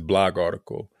article, like this blog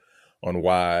article, on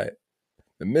why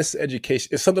the miseducation,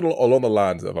 it's something along the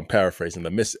lines of, I'm paraphrasing, the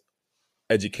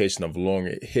miseducation of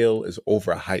Lauryn Hill is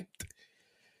overhyped.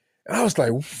 And I was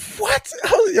like, what?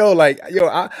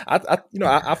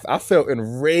 I felt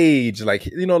enraged. Like,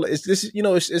 it's this,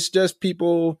 it's just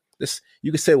people,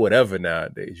 you can say whatever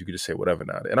nowadays. You can just say whatever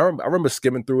nowadays. And I remember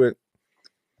skimming through it.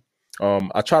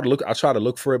 I tried to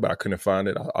look for it, but I couldn't find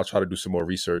it. I'll try to do some more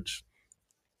research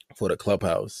for the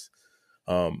Clubhouse.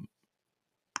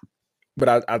 But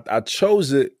I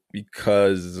chose it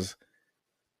because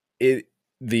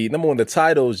the number one, the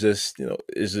title is just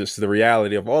the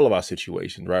reality of all of our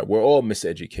situations, right? We're all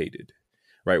miseducated,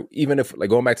 right? Even if, like,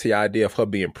 going back to the idea of her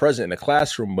being present in the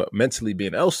classroom, but mentally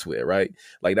being elsewhere, right?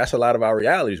 Like, that's a lot of our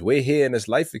realities. We're here in this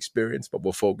life experience, but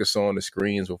we'll focus on the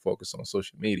screens, we'll focus on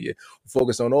social media, we'll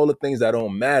focus on all the things that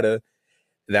don't matter,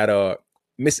 that are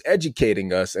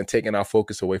miseducating us and taking our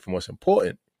focus away from what's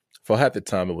important. For half the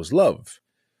time, it was love.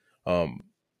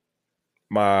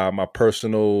 My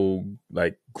personal,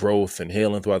 like, growth and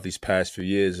healing throughout these past few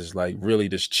years is like really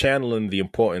just channeling the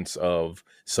importance of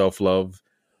self-love,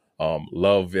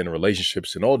 love in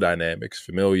relationships in all dynamics,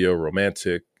 familiar,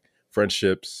 romantic,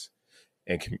 friendships,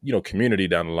 and community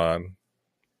down the line.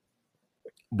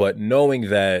 But knowing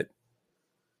that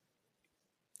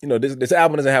this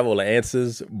album doesn't have all the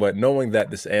answers, but knowing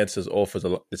that this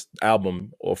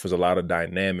album offers a lot of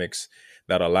dynamics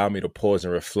that allow me to pause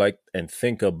and reflect and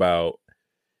think about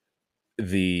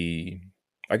the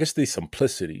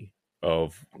simplicity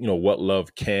of what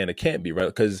love can and can't be, right?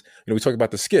 Because we talk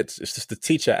about the skits. It's just the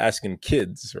teacher asking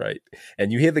kids, right?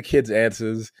 And you hear the kids'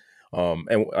 answers.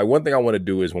 And one thing I want to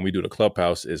do is, when we do the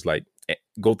Clubhouse, is like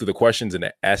go through the questions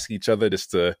and ask each other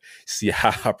just to see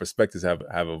how our perspectives have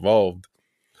evolved.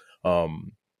 But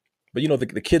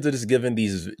the kids are just given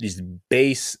these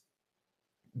base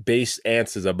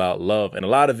answers about love, and a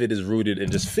lot of it is rooted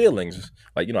in just feelings.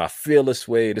 Like, I feel this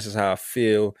way. This is how I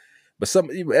feel. But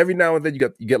every now and then you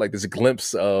get like this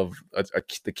glimpse of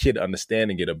the kid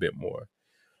understanding it a bit more.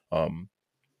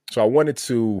 So I wanted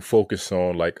to focus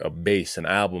on like an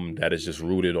album that is just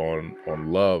rooted on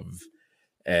love,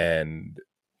 and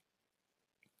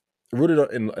rooted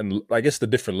in I guess the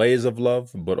different layers of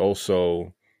love, but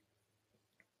also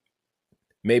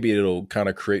maybe it'll kind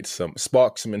of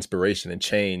spark some inspiration and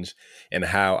change in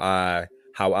how I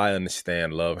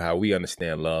understand love, how we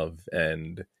understand love,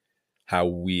 and how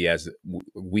we as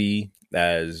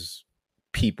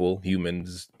people,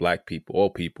 humans, Black people,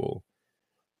 all people,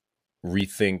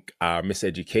 rethink our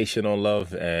miseducation on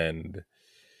love, and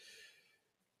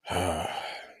I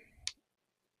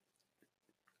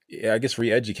guess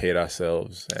re-educate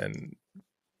ourselves and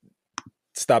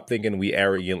stop thinking we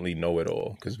arrogantly know it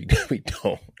all, because we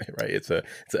don't, right? It's an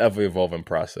ever evolving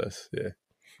process.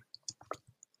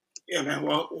 Yeah, man.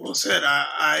 Well said.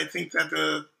 I think that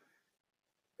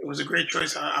it was a great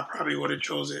choice. I probably would have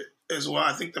chose it as well.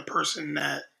 I think the person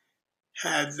that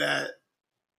had that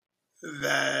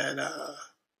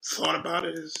thought about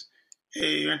it is,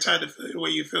 hey, you're entitled to feel the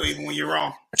way you feel even when you're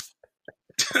wrong.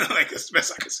 Like, that's the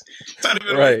best I can say. Entitled to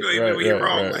feel the way you feel even when you're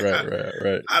wrong.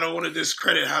 Right. I don't want to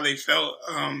discredit how they felt.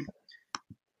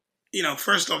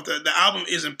 First off, the album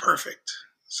isn't perfect.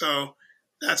 So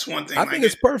that's one thing. I think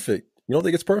it's perfect. You don't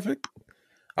think it's perfect?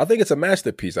 I think it's a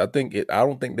masterpiece. I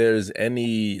don't think there's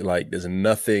any, like, there's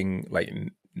nothing like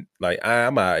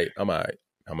I'm all right.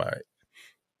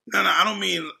 No, I don't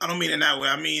mean in that way.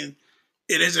 I mean,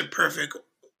 it isn't perfect,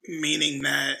 meaning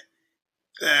that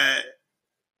that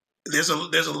there's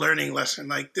a learning lesson.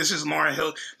 Like, this is Lauryn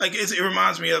Hill. Like, it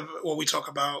reminds me of what we talk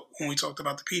about when we talked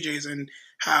about the PJs, and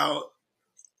how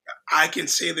I can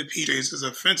say the PJs is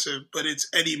offensive, but it's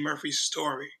Eddie Murphy's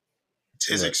story. It's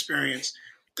his experience.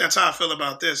 That's how I feel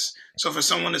about this. So for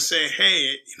someone to say,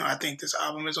 hey, I think this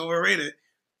album is overrated.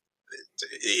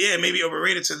 Yeah, it may be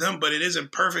overrated to them, but it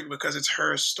isn't perfect because it's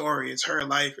her story. It's her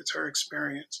life. It's her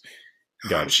experience.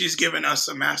 She's given us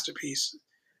a masterpiece.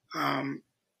 And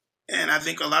I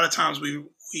think a lot of times we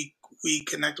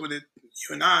connect with it,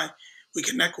 you and I, we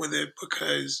connect with it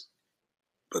because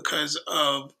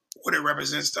of what it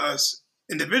represents to us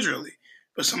individually.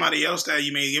 But somebody else that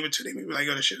you may give it to, they may be like,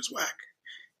 oh, this shit is whack.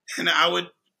 And I would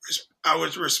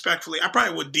respectfully, I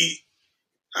probably would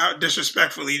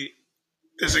disrespectfully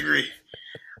disagree.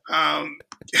 I'd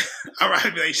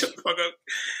be like, shut the fuck up,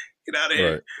 get out of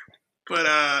here. Right. But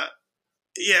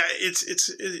yeah,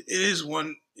 it is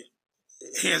one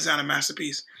hands down a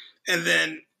masterpiece. And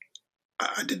then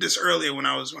I did this earlier when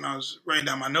I was writing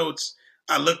down my notes.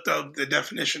 I looked up the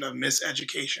definition of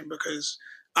miseducation because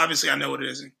obviously I know what it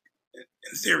is in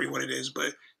theory what it is,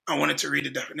 but I wanted to read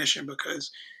the definition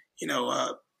because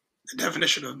the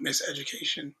definition of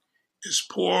miseducation is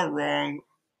poor, wrong,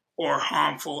 or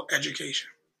harmful education.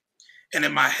 And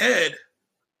in my head,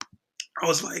 I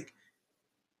was like,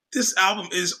 this album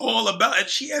is all about it.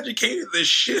 She educated the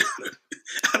shit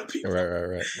out of people.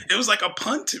 Right. It was like a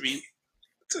pun to me.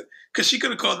 Because she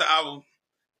could have called the album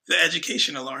The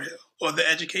Education of Lauryn Hill or The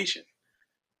Education.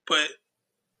 But,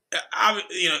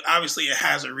 obviously it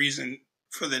has a reason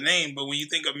for the name. But when you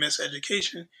think of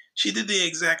miseducation, she did the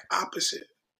exact opposite.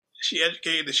 She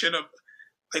educated the shit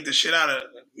out of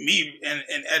me and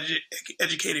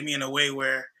educated me in a way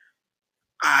where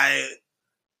I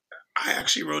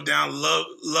actually wrote down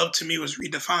love to me was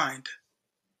redefined,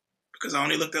 because I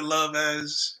only looked at love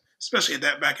as, especially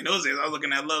back in those days, I was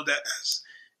looking at love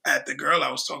at the girl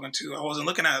I was talking to. I wasn't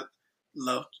looking at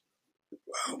love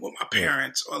with my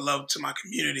parents or love to my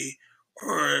community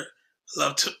or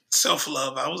love to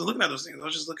self-love. I wasn't looking at those things. I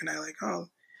was just looking at like, oh,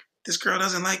 this girl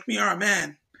doesn't like me, or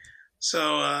man.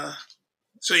 So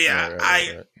yeah,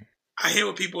 right. I hear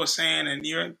what people are saying, and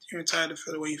you're entitled to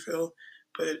feel the way you feel,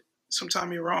 but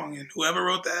sometimes you're wrong. And whoever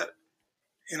wrote that,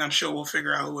 and I'm sure we'll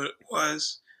figure out who it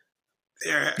was.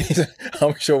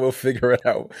 I'm sure we'll figure it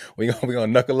out. We're gonna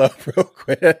knuckle up real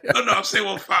quick. No, I'm saying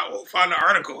we'll find the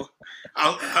article.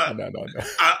 I'll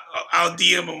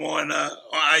DM them on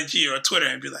IG or Twitter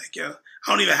and be like, yo,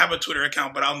 I don't even have a Twitter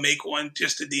account, but I'll make one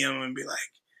just to DM them and be like,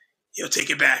 yo, take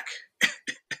it back.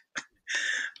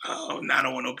 I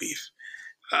don't want no beef.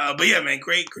 But yeah, man,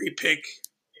 great pick.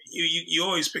 You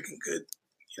always picking good.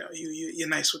 You're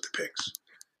nice with the picks.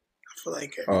 I feel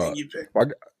like everything you pick.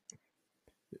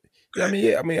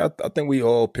 I think we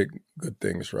all pick good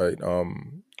things, right? I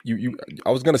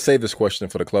was gonna save this question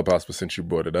for the clubhouse, but since you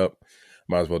brought it up,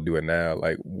 might as well do it now.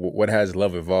 Like, what has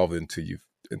love evolved into you?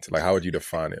 Into like, how would you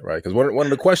define it, right? Because one of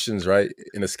the questions, right,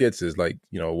 in the skits is like,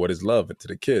 what is love to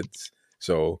the kids?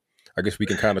 So I guess we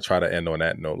can kind of try to end on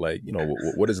that note. Like,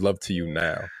 what is love to you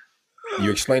now?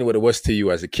 You explained what it was to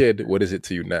you as a kid. What is it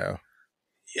to you now?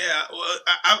 Yeah, well,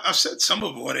 I've said some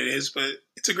of what it is, but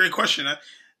it's a great question.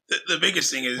 The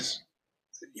biggest thing is,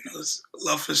 it's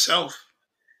love for self.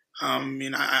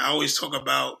 I always talk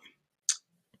about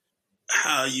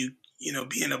how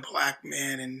being a black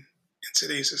man in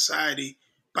today's society,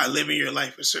 by living your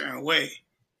life a certain way,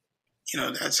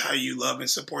 that's how you love and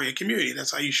support your community.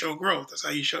 That's how you show growth. That's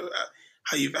how you show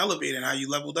how you've elevated and how you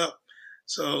leveled up.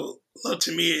 So love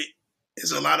to me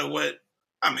is a lot of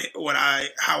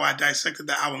how I dissected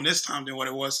the album this time than what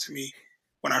it was to me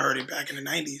when I heard it back in the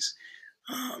 90s.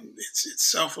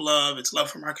 It's self-love. It's love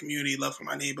for my community, love for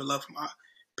my neighbor, love for my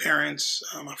parents,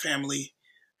 my family.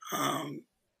 And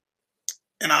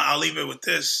I'll leave it with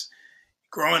this.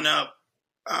 Growing up,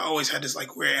 I always had this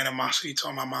like weird animosity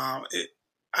toward my mom.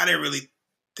 I didn't really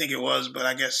think it was, but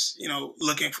I guess,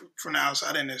 looking from the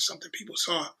outside in, there's something people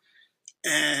saw.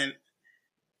 And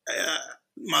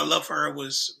my love for her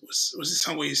was in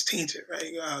some ways tainted,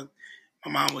 right?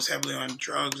 My mom was heavily on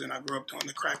drugs, and I grew up during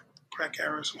the crack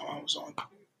era. So my mom was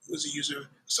a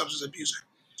substance abuser.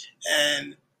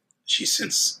 And she's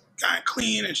since gotten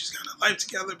clean and she's got her life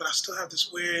together, but I still have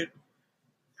this weird,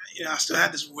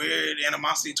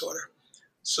 animosity toward her.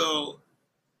 So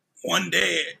one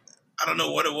day, I don't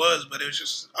know what it was, but it was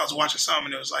just, I was watching something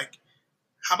and it was like,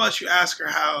 how about you ask her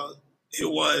how it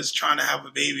was trying to have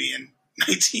a baby in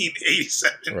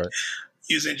 1987 right.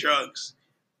 using drugs?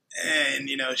 And,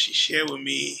 she shared with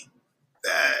me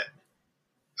that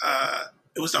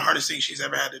it was the hardest thing she's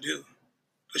ever had to do,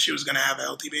 but she was going to have a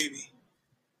healthy baby.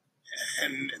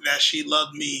 and that she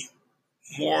loved me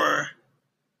more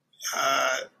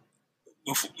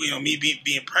before, me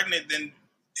being pregnant than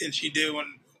she did when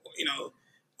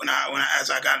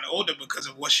as I got older, because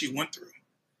of what she went through.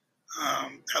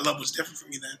 Her love was different for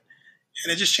me then,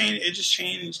 and it just changed. It just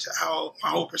changed how my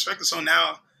whole perspective. So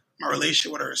now my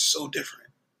relationship with her is so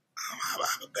different. I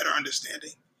have a better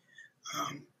understanding.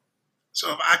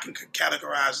 So if I can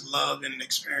categorize love in an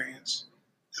experience,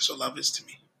 that's what love is to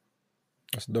me.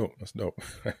 That's dope. That's dope.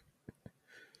 I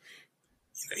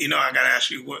gotta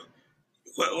ask you what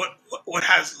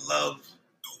has love?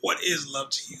 What is love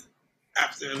to you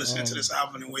after listening to this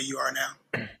album and where you are now?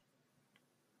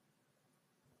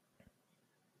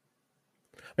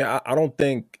 I don't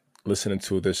think listening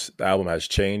to this album has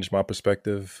changed my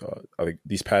perspective. I think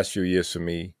these past few years for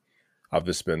me, I've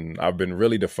been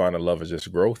really defining love as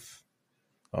just growth,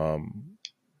 and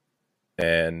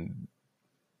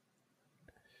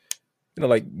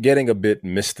like getting a bit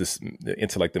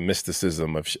into like the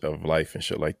mysticism of life and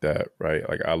shit like that, right?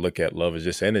 Like I look at love as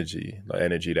just energy, the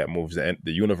energy that moves the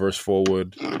universe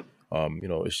forward.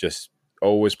 It's just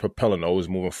always propelling, always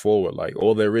moving forward. Like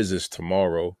all there is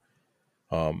tomorrow,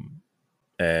 and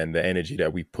the energy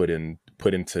that we put in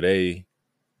today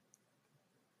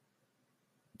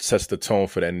sets the tone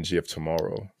for the energy of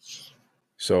tomorrow.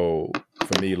 So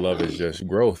for me, love is just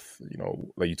growth.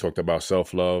 Like you talked about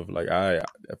self-love. Like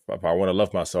if I want to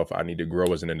love myself, I need to grow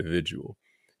as an individual.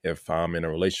 If I'm in a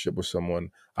relationship with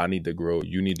someone, I need to grow.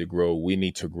 You need to grow. We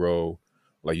need to grow.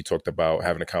 Like you talked about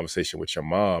having a conversation with your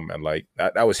mom, and like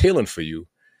that was healing for you.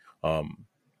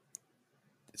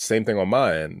 Same thing on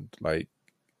my end. Like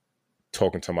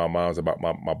talking to my moms about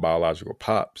my biological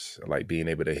pops, like being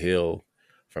able to heal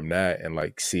from that and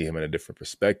like see him in a different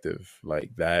perspective, like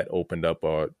that opened up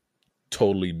a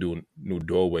totally new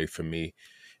doorway for me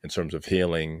in terms of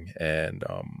healing and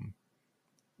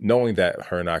knowing that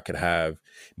her and I could have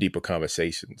deeper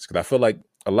conversations. Because I feel like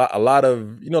a lot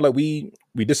of like we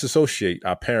disassociate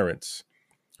our parents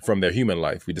from their human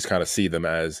life. We just kind of see them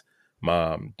as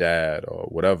mom, dad, or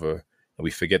whatever, and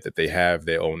we forget that they have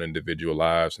their own individual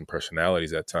lives and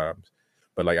personalities at times.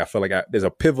 But like I feel like there's a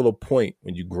pivotal point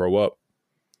when you grow up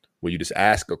where you just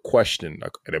ask a question,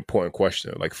 like an important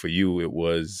question. Like for you, it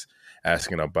was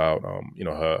asking about,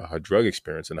 her drug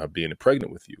experience and her being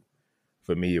pregnant with you.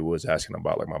 For me, it was asking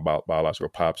about like my biological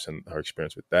pops and her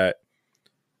experience with that.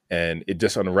 And it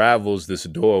just unravels this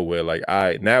door where like,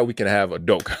 now we can have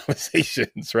adult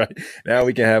conversations, right? Now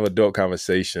we can have adult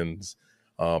conversations,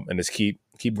 and just keep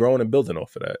growing and building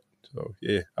off of that. So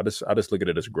yeah, I just look at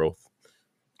it as growth.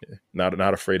 Yeah.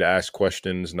 Not afraid to ask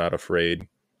questions, not afraid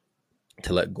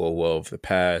to let go of the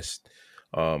past.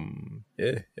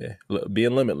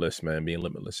 Being limitless, man. Being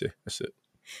limitless. Yeah, that's it.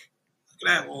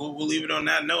 Look at that. We'll leave it on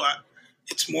that note.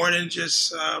 It's more than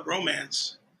just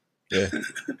romance. Yeah,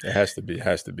 it has to be. It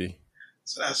has to be.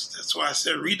 So that's why I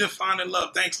said redefining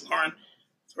love. Thanks, Lauren,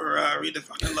 for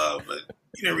redefining love. But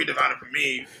you didn't redefine it for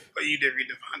me, but you did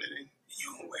redefine it in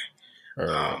your own way.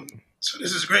 Right. So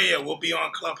this is great. Yeah, we'll be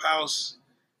on Clubhouse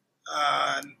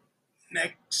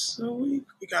next week.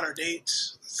 We got our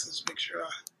dates. Let's make sure I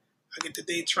get the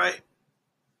dates right.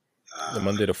 The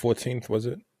Monday the 14th, was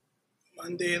it?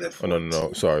 Monday the 14th. Oh,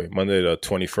 no. Sorry. Monday the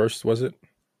 21st, was it?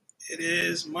 It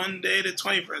is Monday the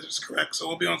 21st. That's correct. So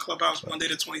we'll be on Clubhouse Monday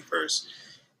the 21st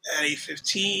at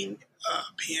 8:15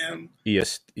 p.m.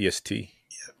 EST. Yeah,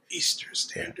 Eastern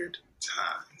Standard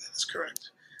Time. That is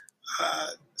correct.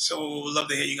 So we'd love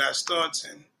to hear you guys' thoughts,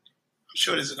 and I'm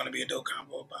sure this is going to be a dope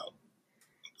combo about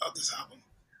this album.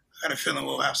 I got a feeling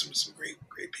we'll have some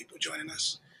great people joining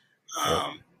us.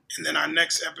 And then our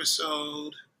next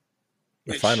episode,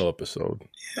 the final episode.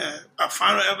 Yeah, our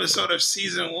final episode of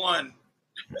season 1.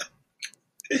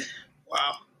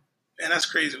 Wow, man, that's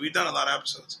crazy. We've done a lot of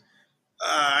episodes.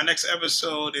 Our next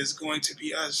episode is going to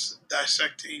be us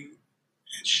dissecting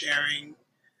and sharing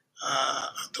our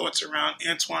thoughts around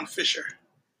Antwone Fisher.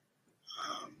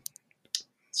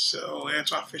 So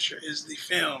Antwone Fisher is the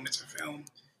film. It's a film.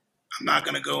 I'm not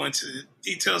going to go into the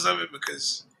details of it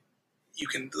because you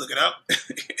can look it up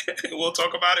and we'll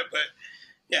talk about it. But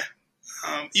yeah,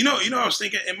 I was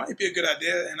thinking it might be a good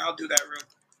idea, and I'll do that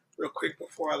real quick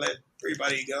before I let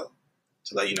everybody go,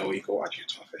 to let you know where you can watch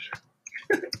Antwone Fisher.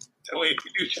 That way, if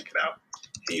you do check it out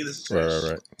and you listen to this,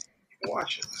 right. You can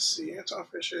watch it. Let's see. Antwone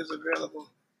Fisher is available.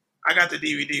 I got the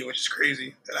DVD, which is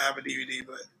crazy that I have a DVD,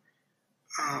 but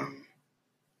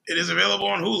it is available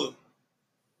on Hulu.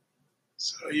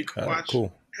 So you can watch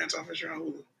Antwone Fisher on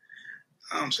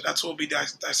Hulu. So that's what we'll be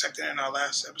dissecting in our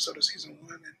last episode of season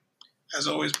 1. And as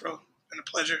always, bro, been a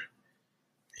pleasure.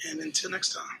 And until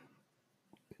next time.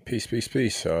 Peace, peace,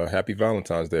 peace. Happy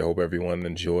Valentine's Day. Hope everyone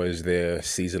enjoys their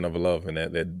season of love and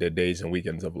their days and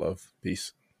weekends of love.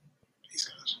 Peace. Peace,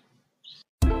 guys.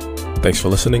 Thanks for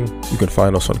listening. You can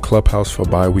find us on Clubhouse for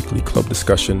bi-weekly club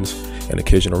discussions and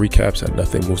occasional recaps at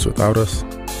Nothing Moves Without Us.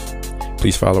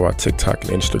 Please follow our TikTok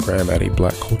and Instagram at A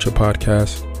Black Culture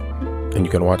Podcast. And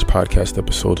you can watch podcast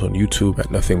episodes on YouTube at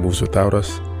Nothing Moves Without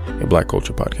Us, a Black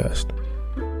Culture Podcast.